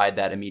to provide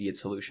that immediate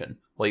solution.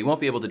 Well, you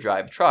won't be able to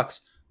drive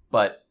trucks,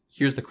 but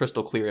here's the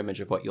crystal clear image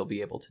of what you'll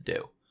be able to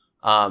do.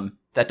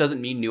 That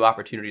doesn't mean new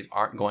opportunities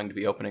aren't going to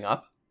be opening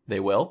up.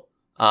 They will.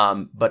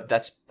 But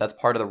that's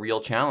part of the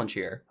real challenge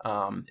here,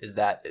 is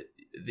that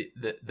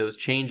those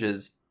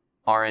changes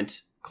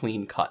aren't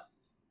clean cut.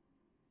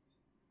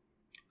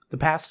 The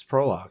past is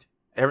prologue.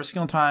 Every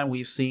single time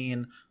we've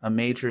seen a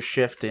major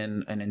shift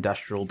in an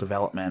industrial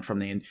development from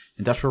the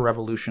Industrial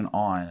Revolution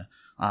on,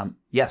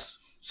 yes,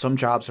 some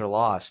jobs are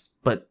lost,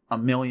 but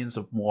millions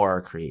of more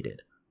are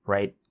created,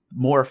 right?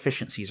 more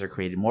efficiencies are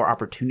created, more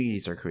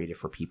opportunities are created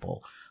for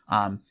people.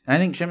 And I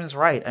think Jim is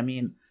right. I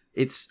mean,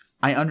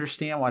 I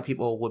understand why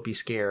people would be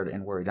scared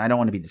and worried. I don't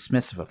want to be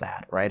dismissive of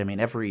that, right? I mean,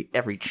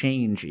 every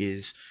change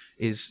is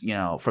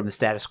from the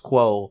status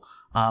quo,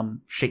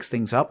 shakes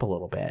things up a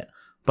little bit.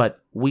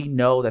 But we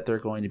know that there are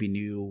going to be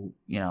new,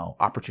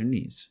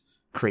 opportunities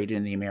created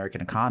in the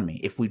American economy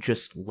if we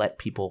just let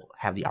people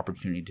have the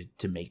opportunity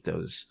to make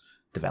those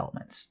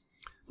developments.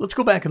 Let's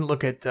go back and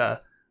look at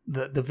the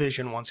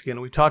vision once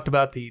again. We've talked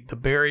about the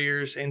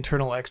barriers,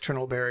 internal,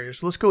 external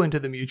barriers. Let's go into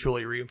the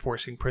mutually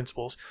reinforcing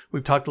principles.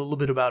 We've talked a little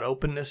bit about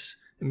openness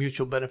and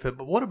mutual benefit,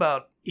 but what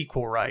about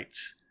equal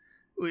rights?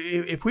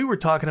 If we were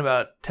talking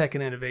about tech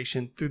and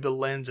innovation through the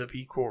lens of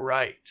equal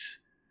rights,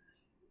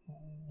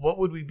 what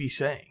would we be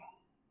saying?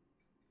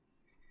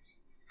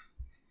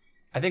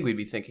 I think we'd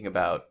be thinking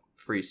about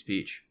free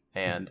speech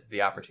and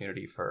the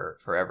opportunity for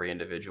every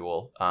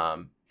individual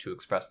to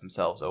express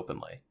themselves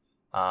openly.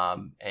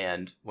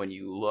 And when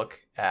you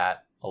look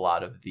at a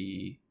lot of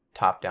the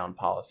top-down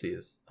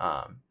policies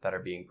that are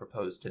being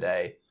proposed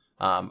today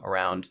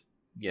around,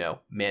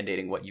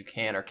 mandating what you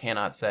can or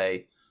cannot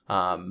say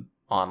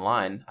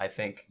online, I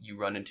think you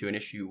run into an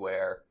issue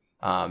where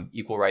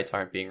equal rights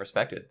aren't being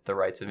respected. The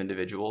rights of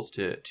individuals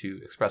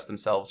to express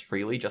themselves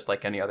freely, just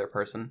like any other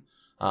person,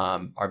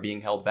 are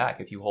being held back.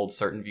 If you hold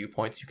certain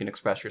viewpoints, you can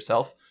express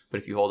yourself, but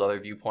if you hold other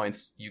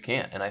viewpoints, you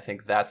can't. And I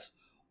think that's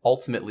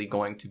ultimately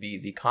going to be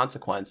the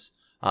consequence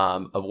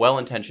of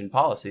well-intentioned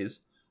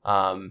policies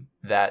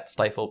that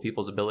stifle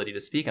people's ability to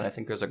speak. And I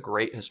think there's a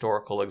great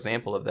historical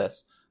example of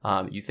this.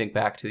 You think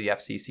back to the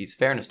FCC's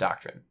Fairness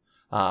Doctrine,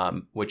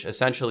 which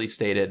essentially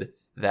stated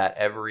that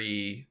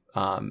every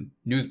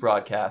news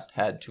broadcast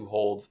had to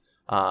hold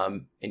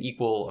an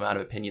equal amount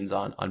of opinions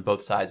on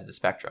both sides of the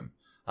spectrum.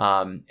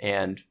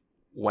 And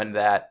when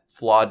that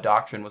flawed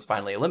doctrine was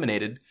finally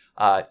eliminated,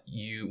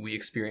 we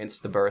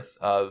experienced the birth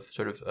of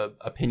sort of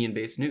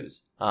opinion-based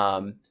news.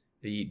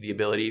 The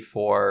ability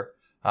for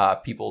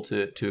people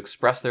to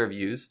express their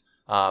views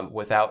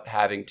without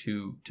having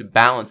to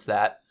balance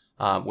that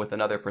with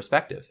another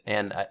perspective.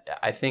 And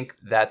I think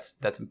that's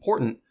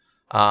important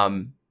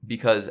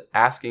because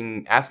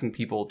asking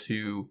people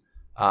to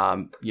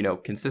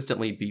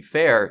consistently be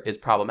fair is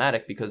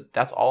problematic because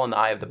that's all in the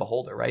eye of the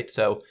beholder, right?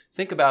 So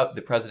think about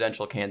the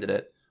presidential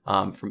candidate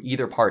from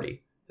either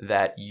party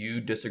that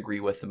you disagree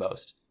with the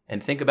most,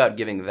 and think about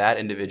giving that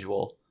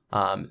individual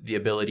the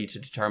ability to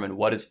determine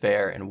what is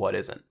fair and what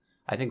isn't.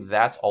 I think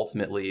that's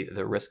ultimately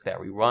the risk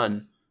that we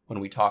run when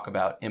we talk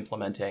about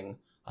implementing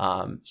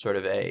sort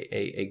of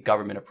a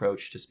government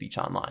approach to speech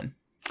online.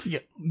 Yeah,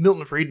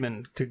 Milton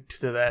Friedman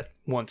to that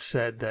once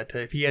said that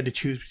if he had to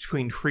choose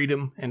between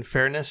freedom and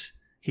fairness,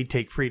 he'd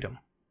take freedom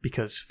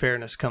because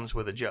fairness comes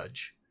with a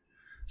judge.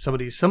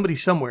 Somebody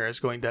somewhere is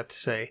going to have to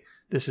say,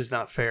 this is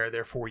not fair,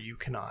 therefore you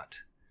cannot.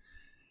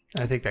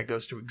 And I think that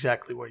goes to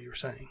exactly what you were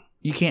saying.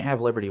 You can't have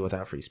liberty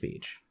without free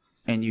speech,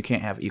 and you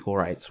can't have equal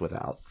rights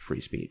without free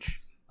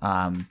speech.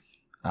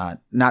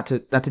 Not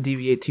to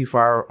deviate too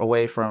far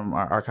away from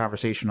our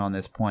conversation on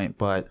this point,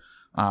 but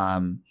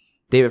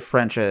David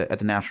French at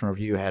the National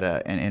Review had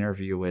an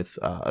interview with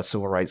a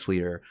civil rights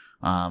leader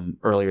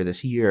earlier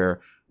this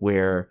year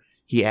where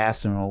he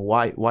asked him, well,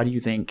 why do you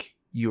think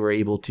you were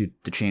able to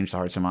change the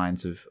hearts and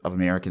minds of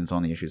Americans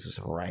on the issues of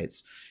civil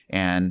rights?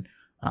 And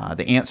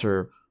the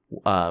answer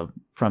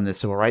from this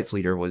civil rights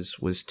leader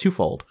was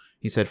twofold.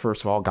 He said,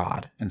 first of all,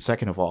 God, and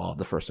second of all,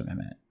 the First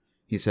Amendment.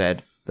 He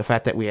said the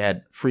fact that we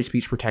had free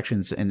speech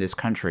protections in this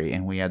country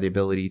and we had the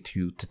ability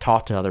to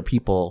talk to other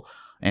people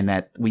and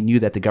that we knew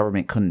that the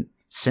government couldn't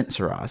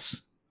censor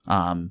us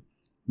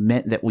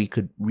meant that we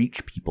could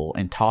reach people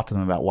and talk to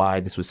them about why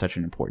this was such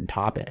an important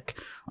topic.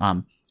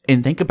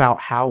 And think about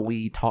how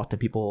we talk to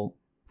people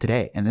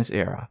today in this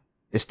era.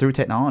 It's through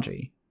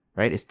technology,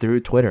 right? It's through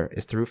Twitter.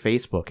 It's through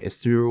Facebook. It's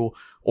through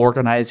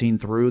organizing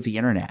through the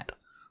internet.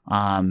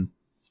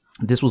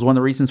 This was one of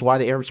the reasons why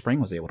the Arab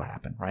Spring was able to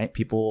happen, right?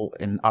 People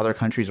in other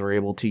countries were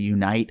able to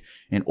unite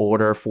in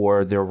order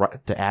for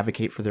to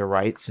advocate for their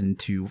rights and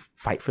to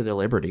fight for their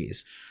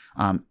liberties.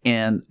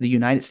 And the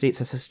United States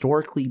has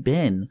historically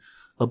been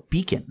a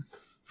beacon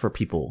for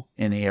people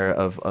in the era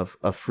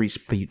of free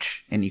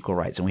speech and equal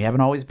rights. And we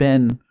haven't always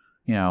been,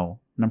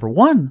 number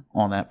one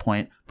on that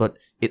point, but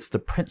it's the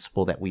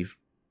principle that we've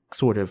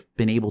sort of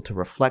been able to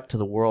reflect to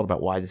the world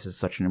about why this is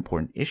such an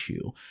important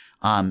issue.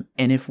 And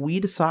if we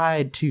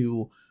decide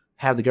to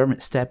have the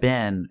government step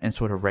in and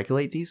sort of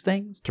regulate these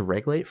things, to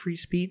regulate free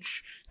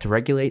speech, to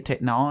regulate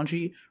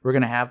technology, we're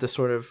going to have this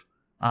sort of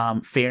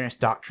fairness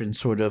doctrine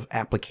sort of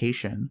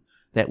application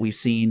that we've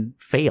seen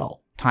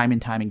fail time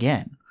and time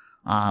again,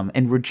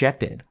 and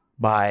rejected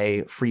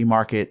by free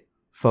market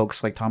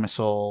folks like Thomas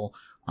Sowell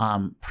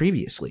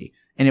previously.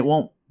 And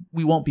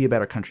we won't be a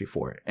better country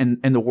for it, and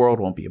the world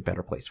won't be a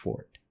better place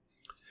for it.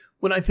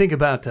 When I think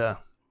about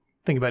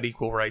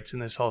equal rights in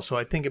this also,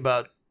 I think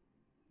about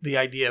the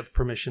idea of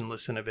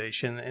permissionless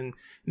innovation and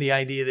the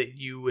idea that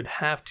you would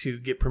have to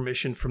get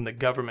permission from the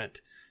government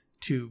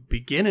to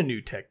begin a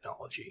new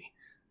technology.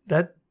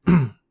 That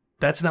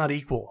that's not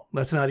equal.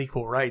 That's not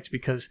equal rights,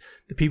 because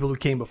the people who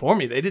came before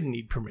me, they didn't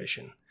need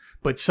permission.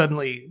 But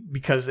suddenly,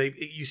 because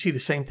you see the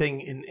same thing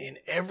in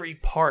every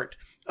part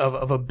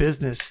of a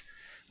business,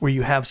 where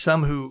you have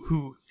some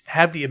who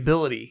have the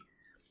ability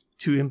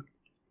to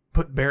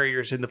put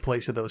barriers in the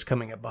place of those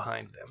coming up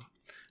behind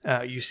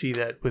them. You see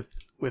that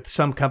with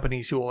some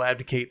companies who will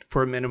advocate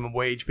for a minimum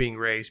wage being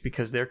raised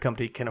because their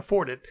company can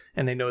afford it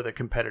and they know their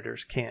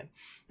competitors can't.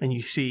 And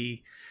you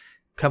see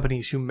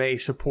companies who may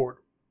support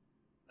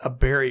a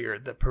barrier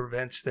that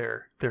prevents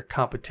their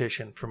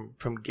competition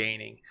from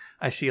gaining.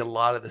 I see a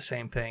lot of the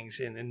same things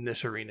in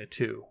this arena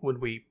too. When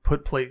we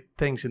put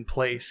things in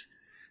place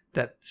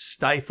that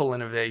stifle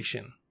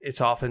innovation, it's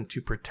often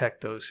to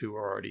protect those who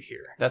are already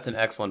here. That's an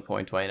excellent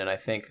point, Dwayne, and I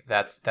think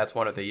that's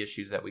one of the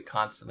issues that we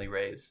constantly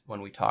raise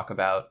when we talk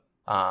about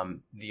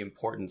the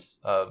importance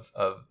of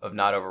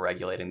not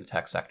over-regulating the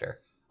tech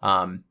sector.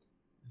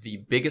 The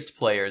biggest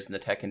players in the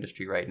tech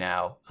industry right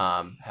now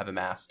have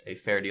amassed a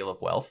fair deal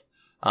of wealth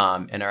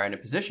and are in a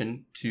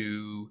position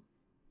to,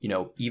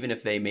 even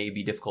if they may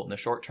be difficult in the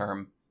short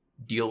term,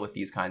 deal with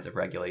these kinds of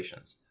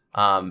regulations.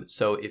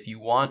 So if you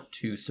want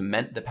to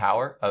cement the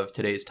power of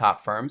today's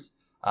top firms,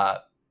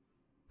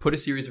 put a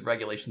series of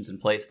regulations in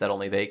place that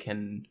only they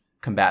can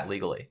combat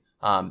legally.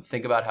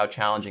 Think about how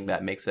challenging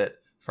that makes it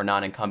for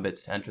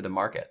non-incumbents to enter the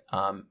market.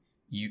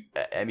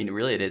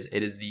 Really, it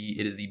is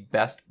the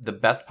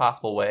best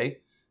possible way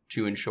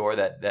to ensure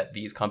that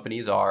these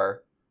companies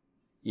are,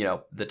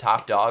 the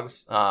top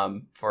dogs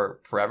for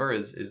forever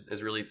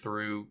is really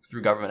through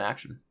government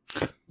action.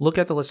 Look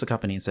at the list of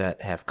companies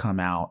that have come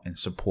out in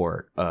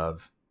support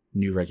of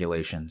new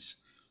regulations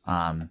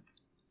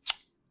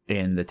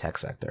in the tech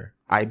sector.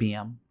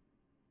 IBM,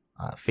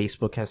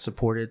 Facebook has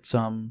supported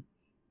some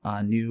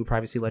new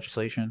privacy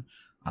legislation.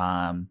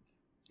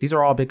 These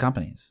are all big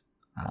companies.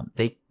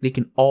 They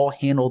can all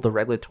handle the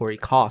regulatory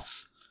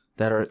costs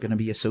that are going to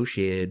be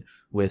associated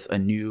with a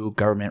new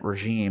government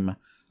regime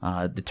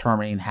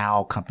determining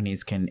how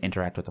companies can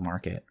interact with the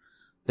market.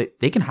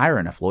 They can hire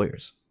enough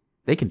lawyers.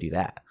 They can do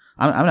that.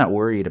 I'm not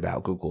worried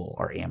about Google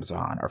or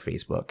Amazon or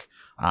Facebook.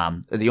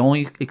 The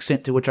only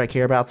extent to which I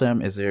care about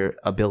them is their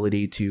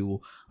ability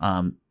to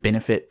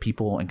benefit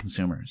people and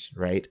consumers,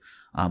 right?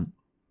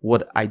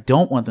 What I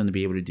don't want them to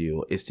be able to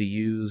do is to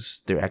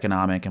use their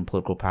economic and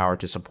political power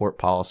to support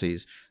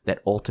policies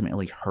that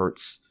ultimately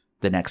hurts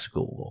the next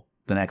Google,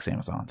 the next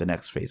Amazon, the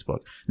next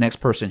Facebook, next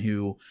person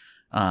who,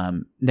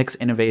 next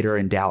innovator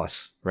in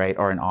Dallas, right,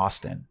 or in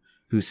Austin,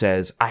 who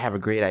says, I have a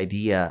great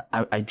idea.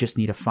 I just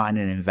need to find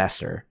an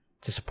investor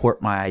to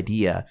support my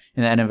idea.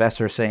 And that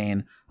investor is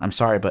saying, I'm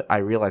sorry, but I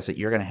realize that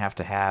you're going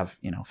to have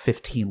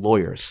 15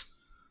 lawyers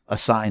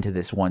assigned to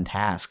this one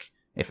task.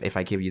 If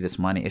I give you this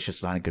money, it's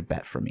just not a good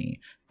bet for me.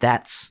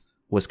 That's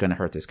what's going to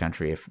hurt this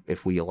country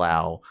if we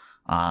allow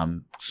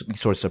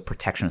sorts of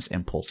protectionist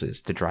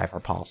impulses to drive our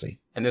policy.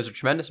 And there's a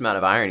tremendous amount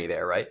of irony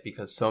there, right?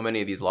 Because so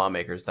many of these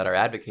lawmakers that are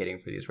advocating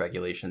for these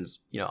regulations,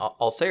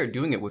 I'll say are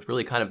doing it with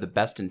really kind of the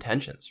best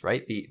intentions,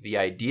 right? The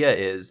idea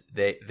is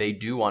they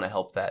do want to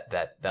help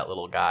that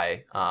little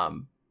guy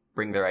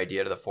bring their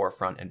idea to the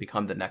forefront and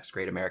become the next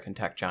great American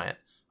tech giant.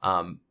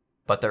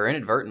 But they're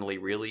inadvertently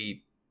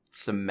really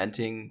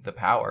cementing the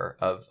power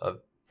of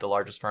the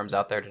largest firms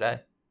out there today.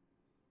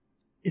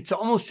 It's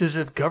almost as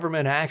if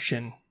government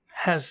action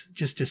has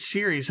just a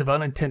series of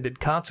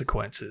unintended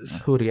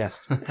consequences. Who would have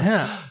guessed?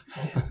 Yeah.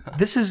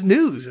 This is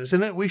news,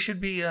 isn't it? We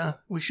should be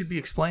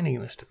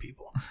explaining this to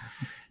people.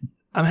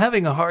 I'm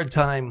having a hard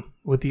time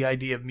with the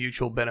idea of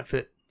mutual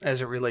benefit as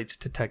it relates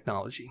to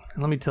technology.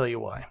 And let me tell you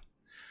why.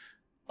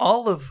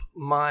 All of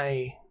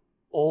my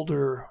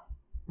older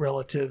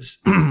relatives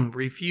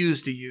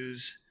refuse to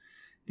use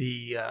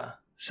the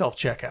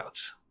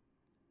self-checkouts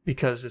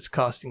because it's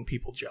costing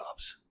people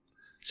jobs.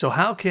 So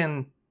how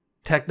can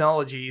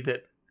technology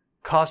that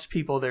costs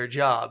people their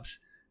jobs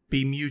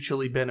be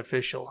mutually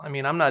beneficial? I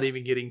mean, I'm not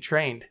even getting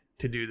trained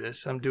to do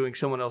this. I'm doing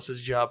someone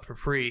else's job for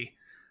free.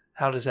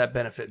 How does that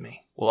benefit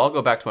me? Well, I'll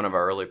go back to one of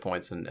our early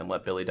points and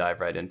let Billy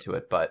dive right into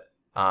it. But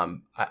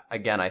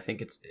I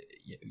think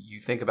you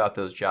think about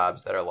those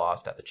jobs that are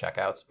lost at the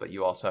checkouts, but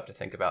you also have to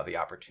think about the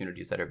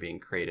opportunities that are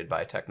being created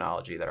by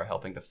technology that are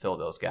helping to fill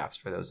those gaps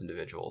for those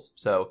individuals.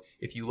 So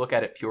if you look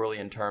at it purely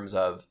in terms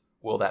of,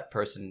 will that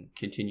person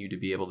continue to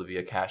be able to be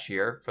a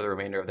cashier for the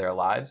remainder of their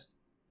lives?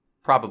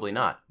 Probably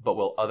not. But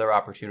will other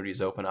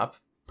opportunities open up,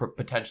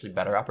 potentially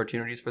better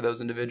opportunities for those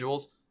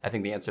individuals? I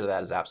think the answer to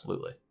that is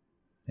absolutely.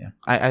 Yeah,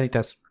 I think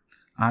that's,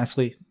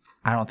 honestly,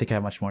 I don't think I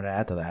have much more to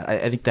add to that.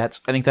 I think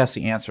that's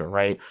the answer,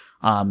 right?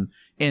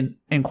 And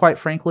quite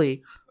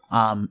frankly,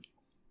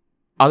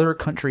 other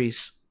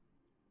countries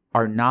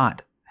are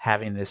not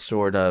having this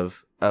sort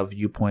of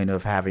viewpoint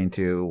of having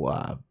to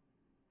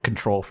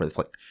control for this.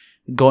 Like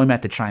going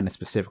back to China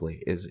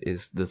specifically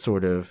is the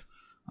sort of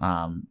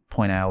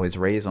point I always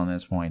raise on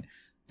this point.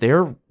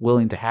 They're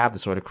willing to have the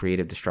sort of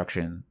creative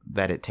destruction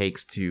that it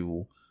takes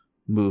to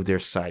move their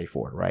society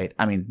forward, right?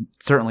 I mean,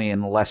 certainly in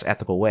a less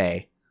ethical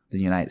way, the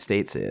United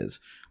States is.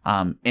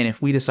 And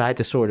if we decide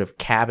to sort of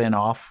cabin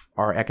off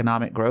our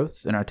economic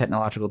growth and our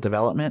technological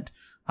development,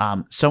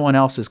 someone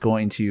else is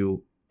going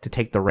to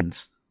take the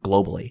reins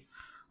globally.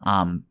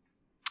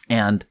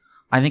 And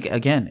I think,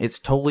 again, it's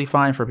totally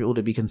fine for people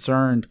to be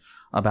concerned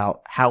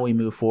about how we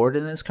move forward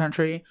in this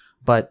country.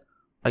 But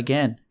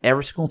again,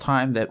 every single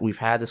time that we've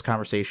had this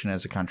conversation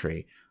as a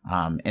country,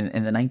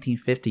 in the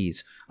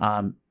 1950s,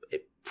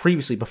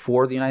 previously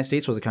before the United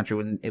States was a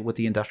country with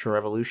the Industrial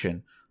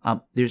Revolution,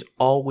 there's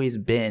always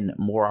been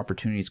more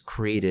opportunities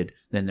created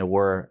than there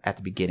were at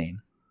the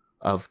beginning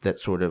of that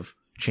sort of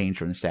change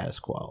from the status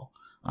quo.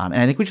 And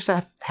I think we just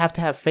have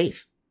to have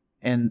faith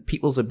in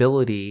people's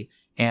ability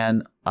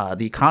and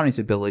the economy's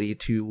ability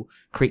to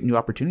create new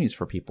opportunities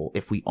for people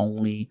if we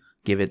only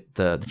give it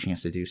the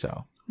chance to do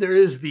so. There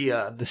is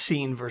the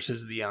seen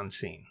versus the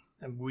unseen.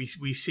 And we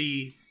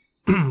see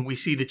we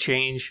see the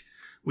change.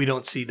 We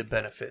don't see the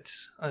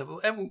benefits.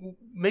 And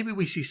maybe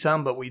we see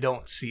some, but we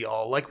don't see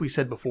all. Like we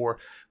said before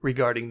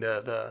regarding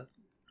the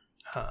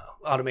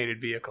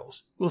automated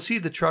vehicles. We'll see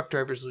the truck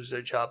drivers lose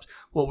their jobs.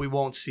 What we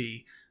won't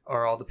see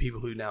are all the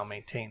people who now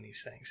maintain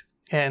these things.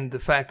 And the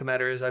fact of the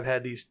matter is I've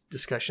had these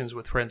discussions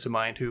with friends of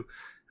mine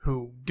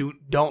who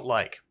don't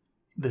like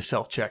the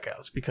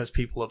self-checkouts because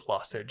people have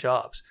lost their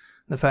jobs.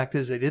 And the fact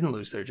is they didn't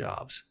lose their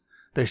jobs.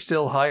 They're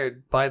still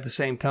hired by the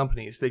same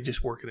companies. They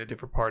just work in a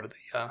different part of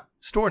the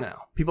store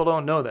now. People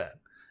don't know that.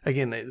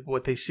 Again,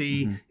 what they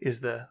see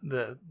is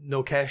the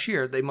no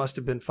cashier. They must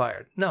have been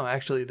fired. No,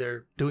 actually,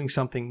 they're doing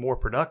something more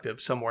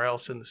productive somewhere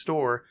else in the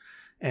store,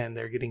 and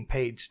they're getting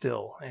paid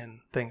still, and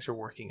things are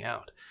working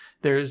out.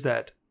 There is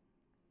that,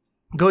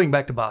 going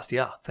back to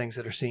Bastiat, things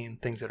that are seen,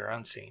 things that are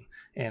unseen.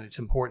 And it's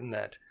important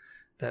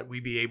that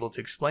we be able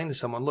to explain to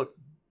someone, look,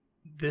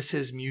 this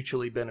is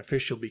mutually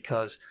beneficial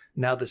because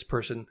now this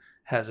person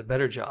has a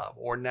better job,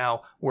 or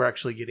now we're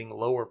actually getting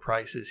lower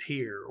prices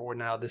here, or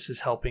now this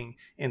is helping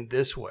in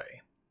this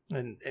way.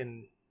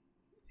 And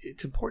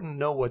it's important to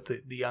know what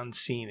the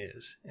unseen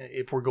is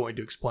if we're going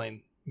to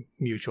explain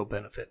mutual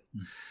benefit.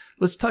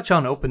 Let's touch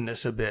on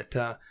openness a bit.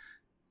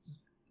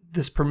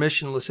 This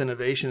permissionless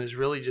innovation is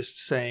really just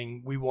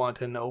saying we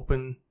want an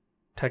open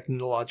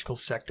technological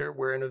sector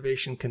where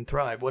innovation can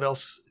thrive. What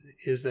else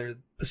is there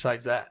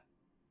besides that?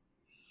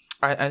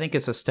 I think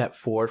it's a step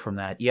forward from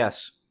that.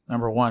 Yes,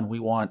 number one, we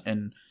want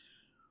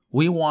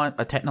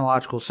a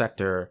technological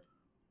sector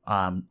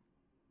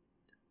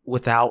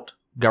without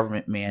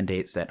government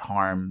mandates that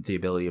harm the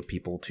ability of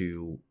people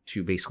to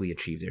basically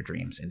achieve their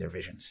dreams and their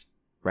visions,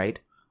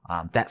 right?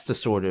 That's the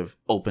sort of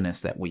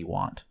openness that we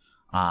want.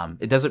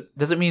 It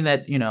doesn't mean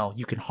that,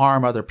 you can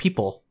harm other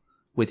people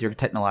with your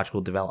technological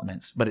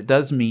developments, but it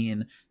does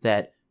mean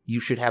that you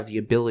should have the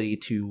ability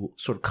to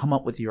sort of come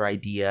up with your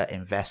idea,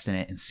 invest in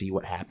it, and see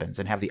what happens,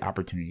 and have the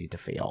opportunity to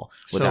fail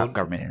without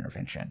government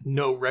intervention.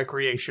 No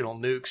recreational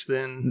nukes,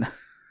 then?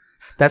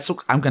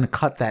 I'm going to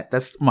cut that.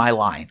 That's my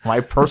line,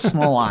 my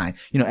personal line.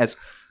 As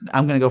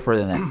I'm going to go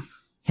further than that.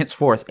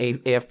 Henceforth,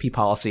 AFP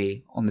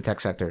policy on the tech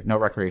sector: no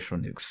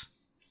recreational nukes.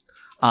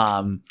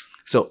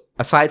 So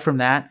aside from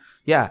that,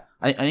 yeah,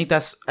 I think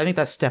that's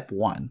step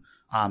one.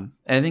 And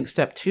I think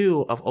step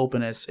two of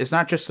openness is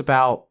not just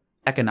about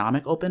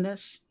economic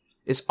openness.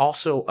 It's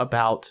also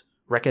about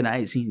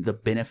recognizing the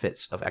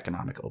benefits of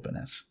economic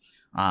openness.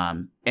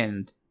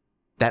 And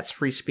that's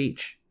free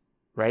speech,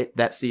 right?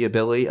 That's the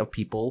ability of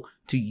people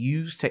to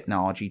use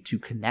technology to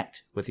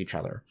connect with each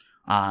other.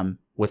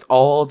 With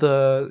all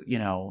the,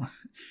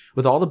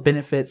 with all the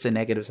benefits and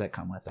negatives that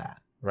come with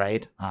that,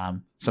 right?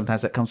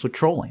 Sometimes that comes with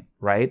trolling,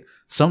 right?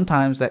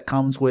 Sometimes that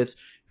comes with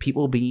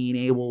people being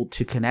able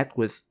to connect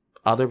with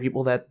other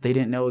people that they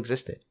didn't know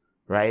existed,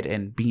 right?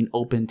 And being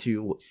open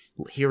to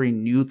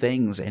hearing new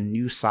things and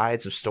new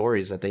sides of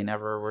stories that they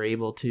never were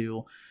able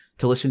to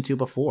listen to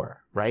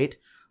before, right?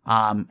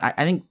 I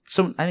think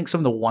some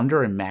of the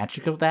wonder and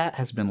magic of that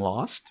has been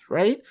lost,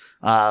 right?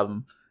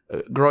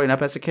 Growing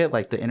up as a kid,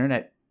 like the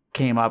internet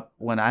came up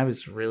when I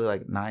was really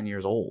like 9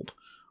 years old.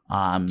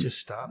 Just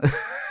stop.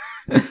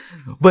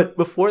 But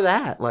before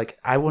that, like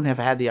I wouldn't have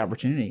had the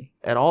opportunity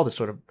at all to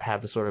sort of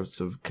have the sort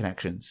of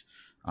connections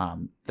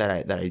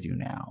that I do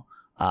now.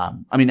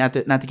 I mean, not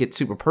to get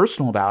super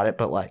personal about it,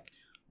 but like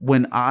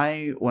when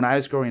I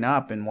was growing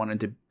up and wanted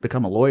to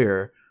become a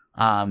lawyer,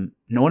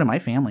 no one in my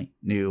family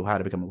knew how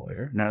to become a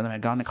lawyer. None of them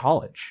had gone to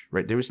college,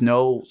 right? There was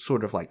no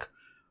sort of like,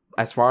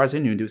 as far as I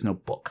knew, there was no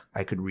book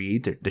I could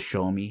read to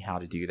show me how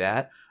to do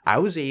that. I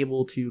was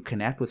able to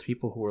connect with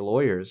people who were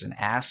lawyers and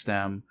ask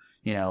them,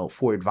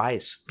 for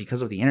advice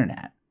because of the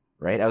internet,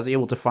 right? I was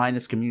able to find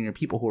this community of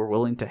people who were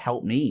willing to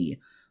help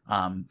me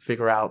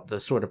figure out the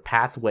sort of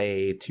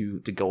pathway to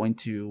going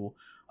to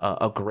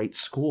a great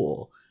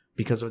school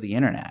because of the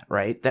internet,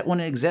 right? That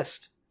wouldn't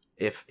exist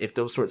if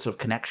those sorts of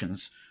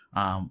connections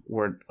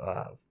weren't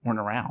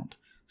around.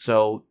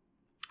 So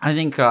I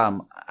think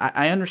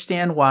I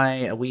understand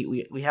why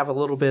we have a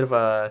little bit of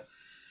I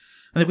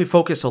think we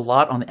focus a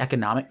lot on the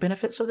economic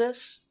benefits of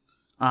this.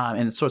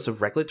 and sorts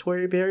of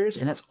regulatory barriers,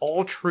 and that's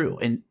all true.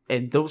 And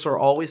those are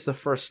always the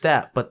first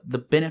step. But the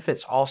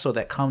benefits also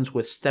that comes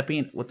with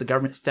the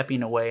government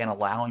stepping away and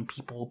allowing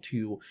people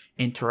to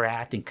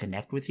interact and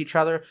connect with each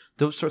other,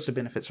 those sorts of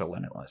benefits are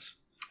limitless.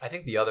 I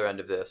think the other end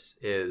of this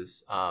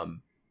is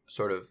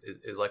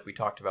is like we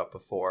talked about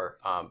before,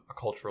 a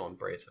cultural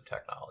embrace of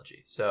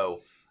technology.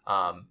 So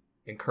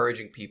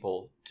encouraging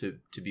people to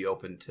be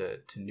open to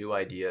new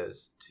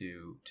ideas,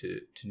 to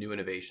new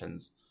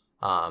innovations.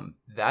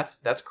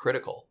 That's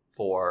critical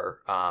for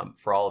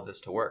all of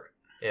this to work.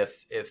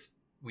 If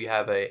we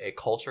have a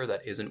culture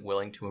that isn't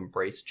willing to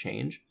embrace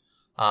change,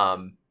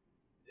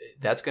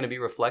 that's going to be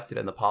reflected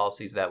in the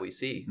policies that we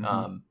see.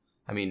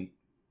 Mm-hmm.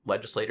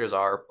 Legislators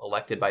are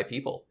elected by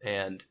people,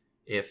 and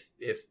if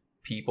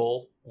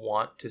people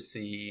want to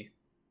see,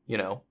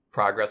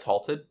 progress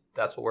halted,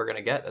 that's what we're going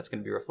to get. That's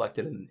going to be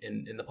reflected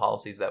in the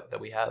policies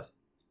that we have.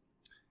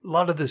 A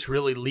lot of this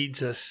really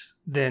leads us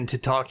then to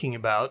talking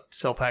about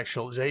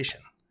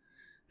self-actualization,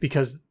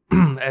 because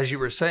as you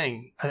were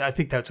saying, I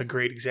think that's a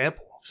great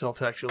example of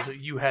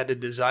self-actualization. You had a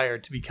desire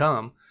to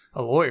become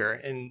a lawyer,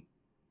 and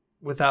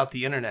without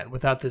the internet,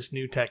 without this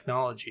new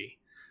technology,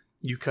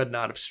 you could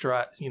not have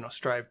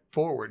strived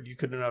forward. You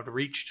could not have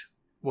reached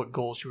what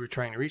goals you were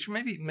trying to reach.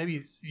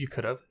 Maybe you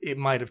could have. It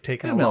might have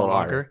taken a little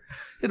longer.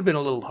 It'd have been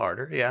a little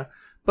harder, yeah.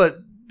 But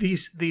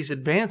these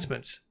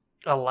advancements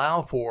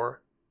allow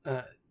for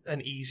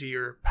an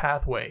easier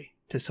pathway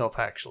to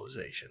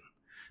self-actualization,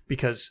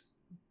 because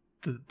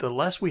the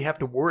less we have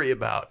to worry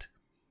about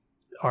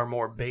our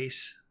more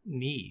base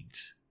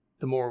needs,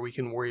 the more we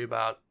can worry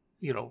about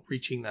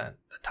reaching the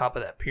top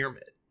of that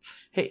pyramid.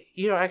 Hey,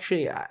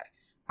 actually,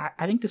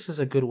 I think this is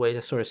a good way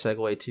to sort of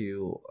segue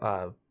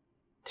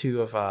to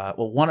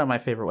one of my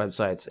favorite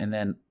websites, and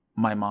then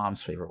my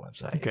mom's favorite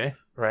website. Okay.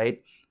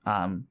 Right?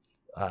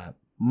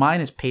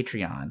 Mine is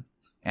Patreon,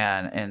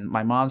 and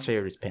my mom's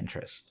favorite is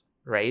Pinterest,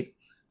 right?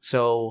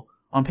 So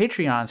on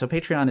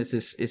Patreon is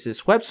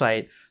this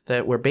website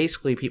where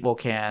basically people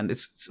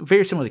it's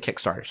very similar to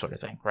Kickstarter sort of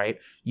thing, right?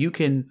 You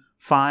can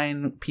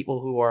find people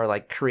who are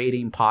like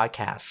creating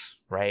podcasts,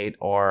 right?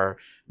 Or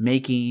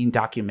making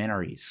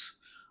documentaries.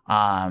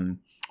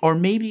 Or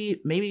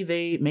maybe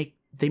they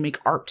make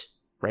art,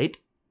 right?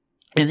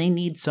 And they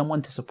need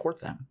someone to support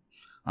them.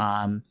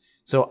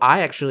 So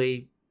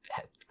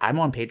I'm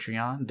on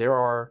Patreon. There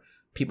are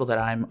people that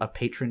I'm a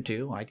patron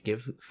to. I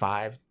give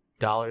 $5,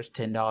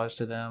 $10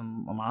 to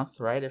them a month,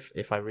 right?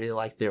 If I really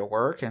like their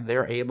work, and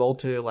they're able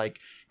to like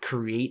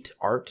create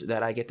art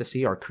that I get to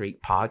see, or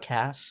create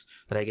podcasts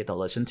that I get to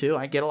listen to,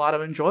 I get a lot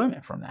of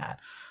enjoyment from that.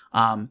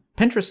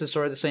 Pinterest is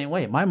sort of the same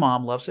way. My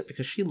mom loves it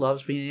because she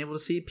loves being able to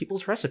see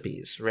people's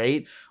recipes,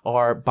 right?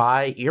 Or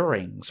buy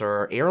earrings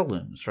or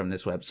heirlooms from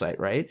this website,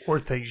 right? Or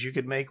things you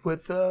could make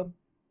with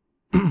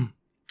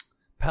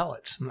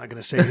pallets. I'm not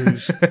going to say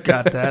who's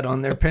got that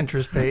on their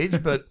Pinterest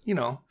page, but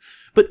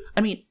But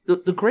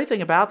the great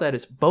thing about that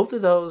is both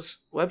of those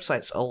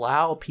websites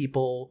allow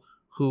people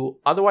who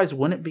otherwise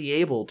wouldn't be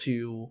able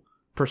to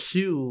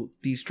pursue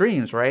these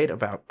dreams, right?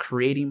 About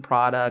creating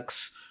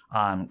products,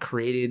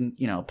 creating,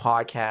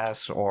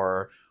 podcasts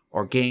or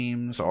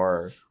games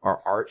or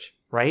art,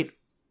 right?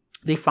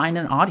 They find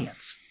an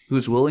audience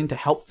who's willing to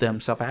help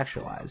them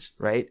self-actualize,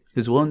 right?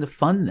 Who's willing to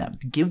fund them,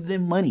 to give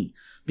them money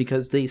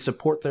because they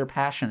support their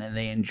passion and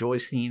they enjoy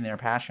seeing their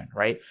passion,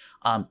 right?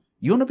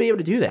 You want to be able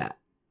to do that,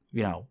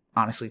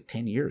 honestly,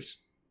 10 years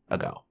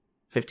ago,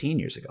 15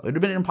 years ago. It would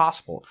have been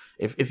impossible.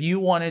 If you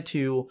wanted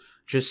to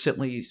just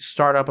simply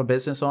start up a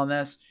business on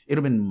this, it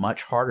would have been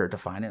much harder to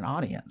find an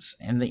audience.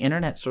 And the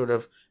internet sort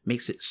of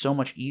makes it so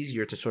much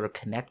easier to sort of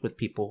connect with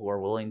people who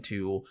are willing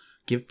to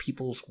give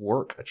people's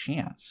work a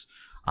chance.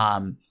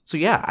 So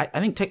yeah, I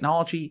think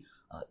technology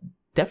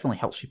definitely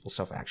helps people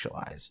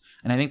self-actualize.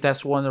 And I think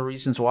that's one of the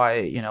reasons why,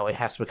 it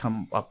has to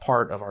become a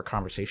part of our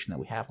conversation that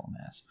we have on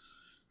this.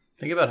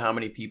 Think about how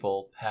many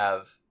people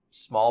have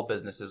small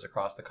businesses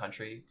across the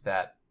country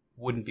that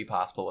wouldn't be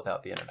possible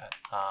without the internet.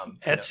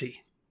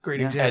 Etsy,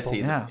 great example.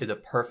 Etsy is a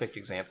perfect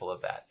example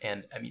of that.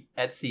 And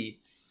Etsy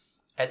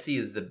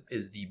is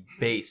the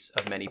base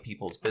of many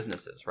people's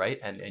businesses, right?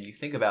 And you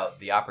think about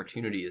the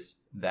opportunities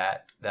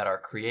that are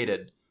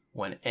created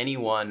when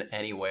anyone,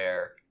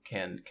 anywhere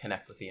can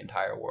connect with the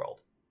entire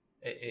world.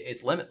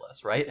 It's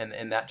limitless, right?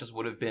 And that just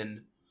would have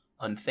been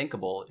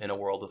unthinkable in a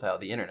world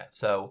without the internet.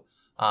 So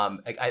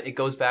it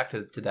goes back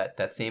to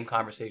that same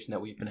conversation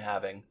that we've been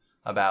having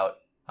about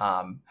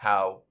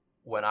how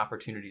when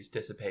opportunities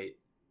dissipate,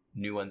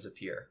 new ones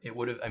appear. It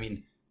would have,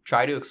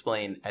 try to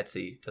explain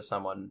Etsy to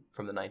someone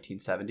from the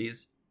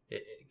 1970s.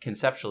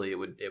 Conceptually, it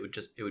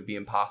would be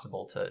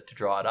impossible to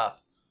draw it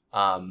up.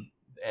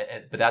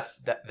 But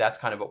that's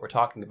kind of what we're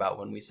talking about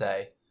when we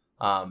say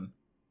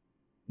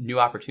new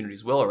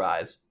opportunities will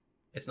arise.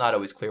 It's not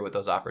always clear what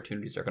those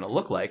opportunities are going to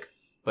look like,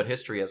 but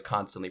history has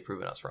constantly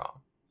proven us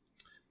wrong.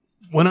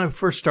 When I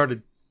first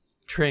started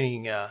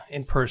training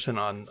in person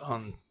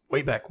on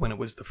way back when it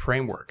was the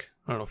framework,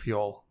 I don't know if you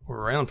all were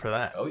around for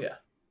that. Oh yeah,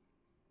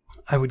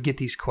 I would get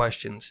these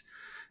questions,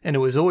 and it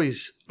was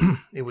always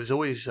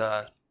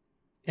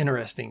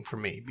interesting for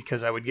me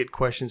because I would get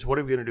questions, what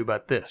are we going to do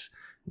about this?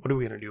 What are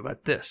we going to do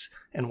about this?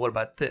 And what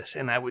about this?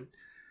 And I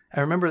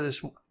remember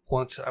this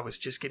once I was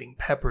just getting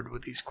peppered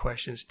with these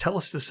questions. Tell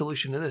us the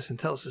solution to this and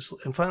tell us this.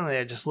 And finally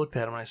I just looked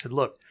at him and I said,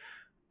 look,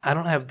 I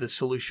don't have the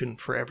solution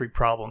for every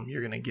problem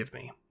you're going to give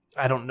me.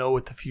 I don't know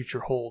what the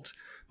future holds.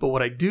 But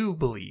what I do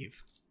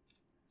believe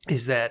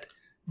is that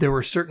there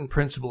were certain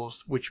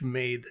principles which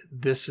made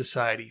this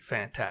society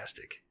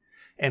fantastic.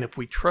 And if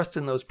we trust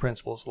in those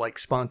principles, like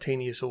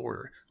spontaneous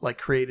order, like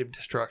creative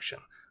destruction,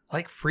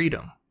 like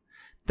freedom,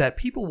 that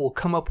people will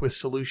come up with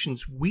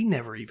solutions we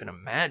never even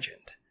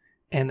imagined.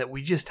 And that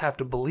we just have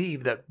to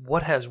believe that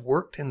what has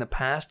worked in the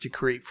past to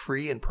create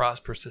free and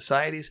prosperous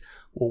societies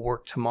will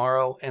work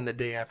tomorrow and the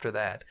day after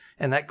that.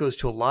 And that goes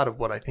to a lot of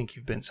what I think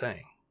you've been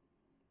saying.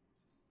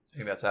 I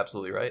think that's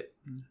absolutely right.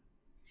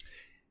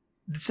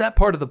 It's that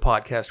part of the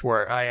podcast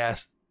where I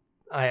asked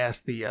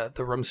the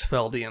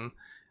Rumsfeldian,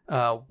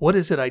 what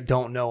is it I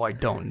don't know? I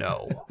don't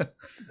know.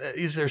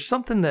 Is there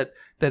something that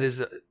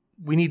is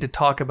we need to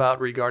talk about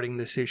regarding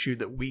this issue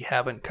that we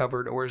haven't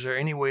covered, or is there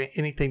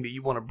anything that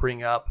you want to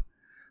bring up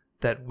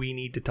that we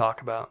need to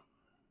talk about?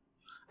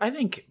 I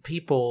think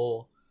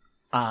people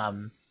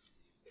have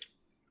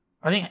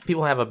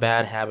a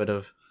bad habit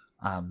of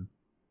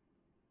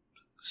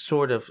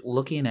sort of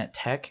looking at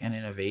tech and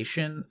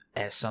innovation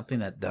as something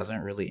that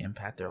doesn't really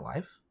impact their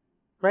life,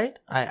 right?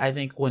 I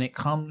think when it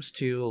comes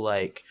to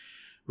like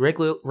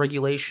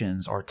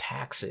regulations or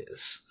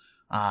taxes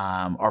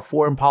or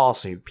foreign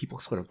policy, people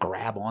sort of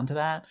grab onto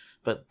that.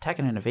 But tech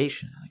and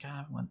innovation, like,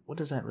 what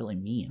does that really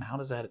mean? How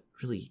does that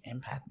really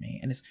impact me?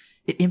 And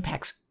it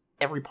impacts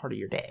every part of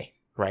your day,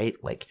 right?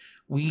 Like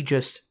we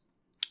just,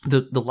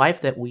 the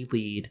life that we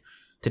lead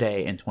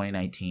today in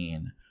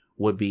 2019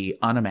 would be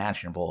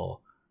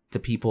unimaginable to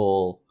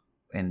people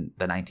in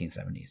the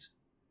 1970s,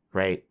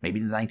 right? Maybe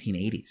the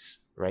 1980s,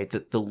 right?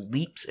 The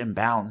leaps and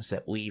bounds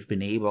that we've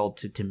been able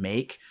to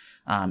make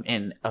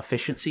in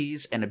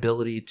efficiencies and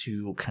ability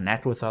to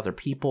connect with other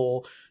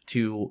people,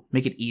 to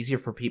make it easier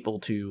for people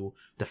to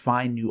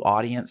define new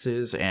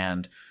audiences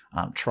and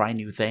try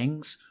new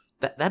things,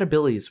 that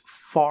ability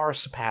far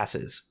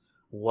surpasses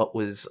what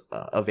was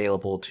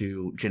available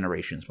to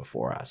generations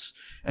before us.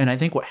 And I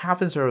think what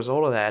happens as a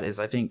result of that is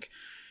I think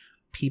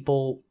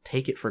people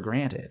take it for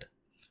granted.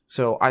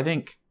 So I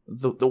think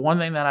the one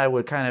thing that I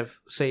would kind of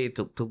say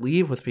to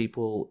leave with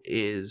people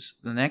is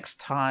the next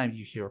time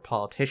you hear a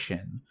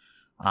politician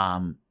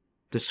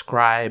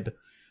describe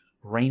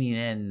reining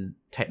in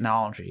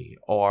technology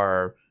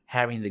or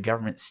having the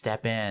government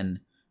step in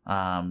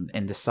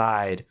and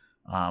decide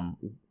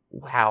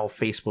how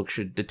Facebook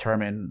should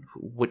determine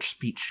which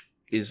speech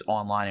is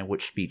online and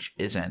which speech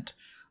isn't,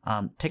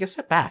 take a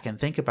step back and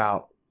think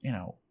about,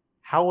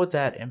 how would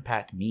that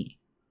impact me,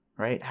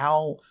 right?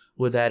 How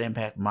would that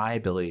impact my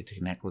ability to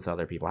connect with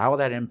other people? How would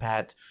that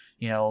impact,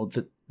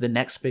 the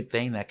next big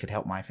thing that could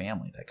help my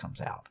family that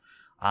comes out?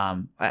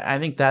 I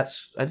think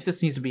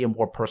this needs to be a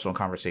more personal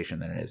conversation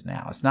than it is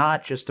now. It's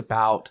not just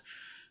about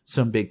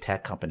some big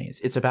tech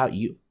companies. It's about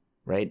you,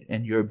 right?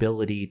 And your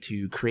ability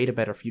to create a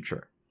better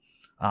future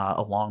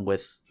along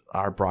with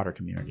our broader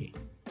community.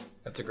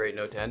 That's a great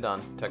note to end on.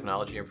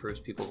 Technology improves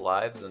people's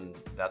lives, and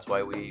that's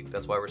why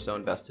we're so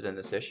invested in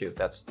this issue.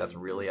 That's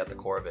really at the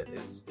core of it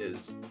is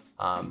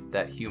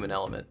that human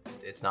element.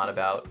 It's not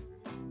about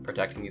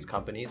protecting these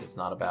companies. It's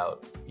not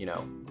about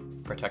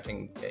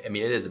protecting. I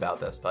mean, it is about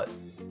this, but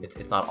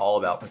it's not all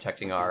about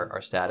protecting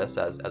our status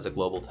as a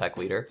global tech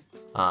leader.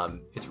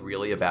 It's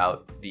really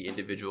about the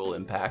individual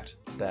impact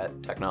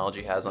that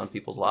technology has on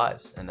people's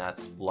lives, and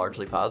that's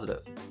largely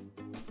positive.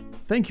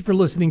 Thank you for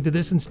listening to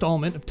this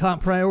installment of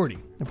Top Priority,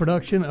 a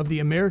production of the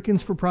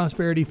Americans for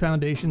Prosperity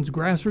Foundation's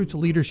Grassroots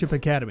Leadership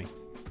Academy.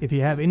 If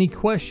you have any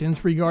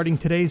questions regarding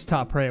today's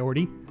top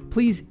priority,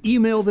 please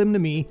email them to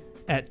me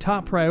at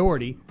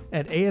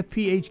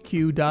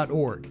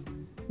toppriority@afphq.org.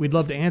 We'd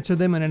love to answer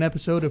them in an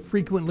episode of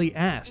Frequently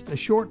Asked, a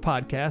short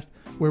podcast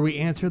where we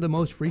answer the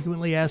most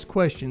frequently asked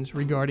questions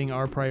regarding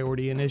our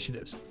priority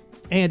initiatives.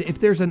 And if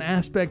there's an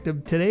aspect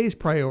of today's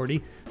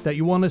priority that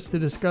you want us to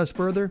discuss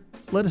further,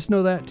 let us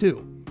know that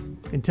too.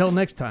 Until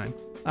next time,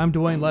 I'm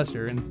Dwayne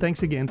Lester, and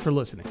thanks again for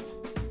listening.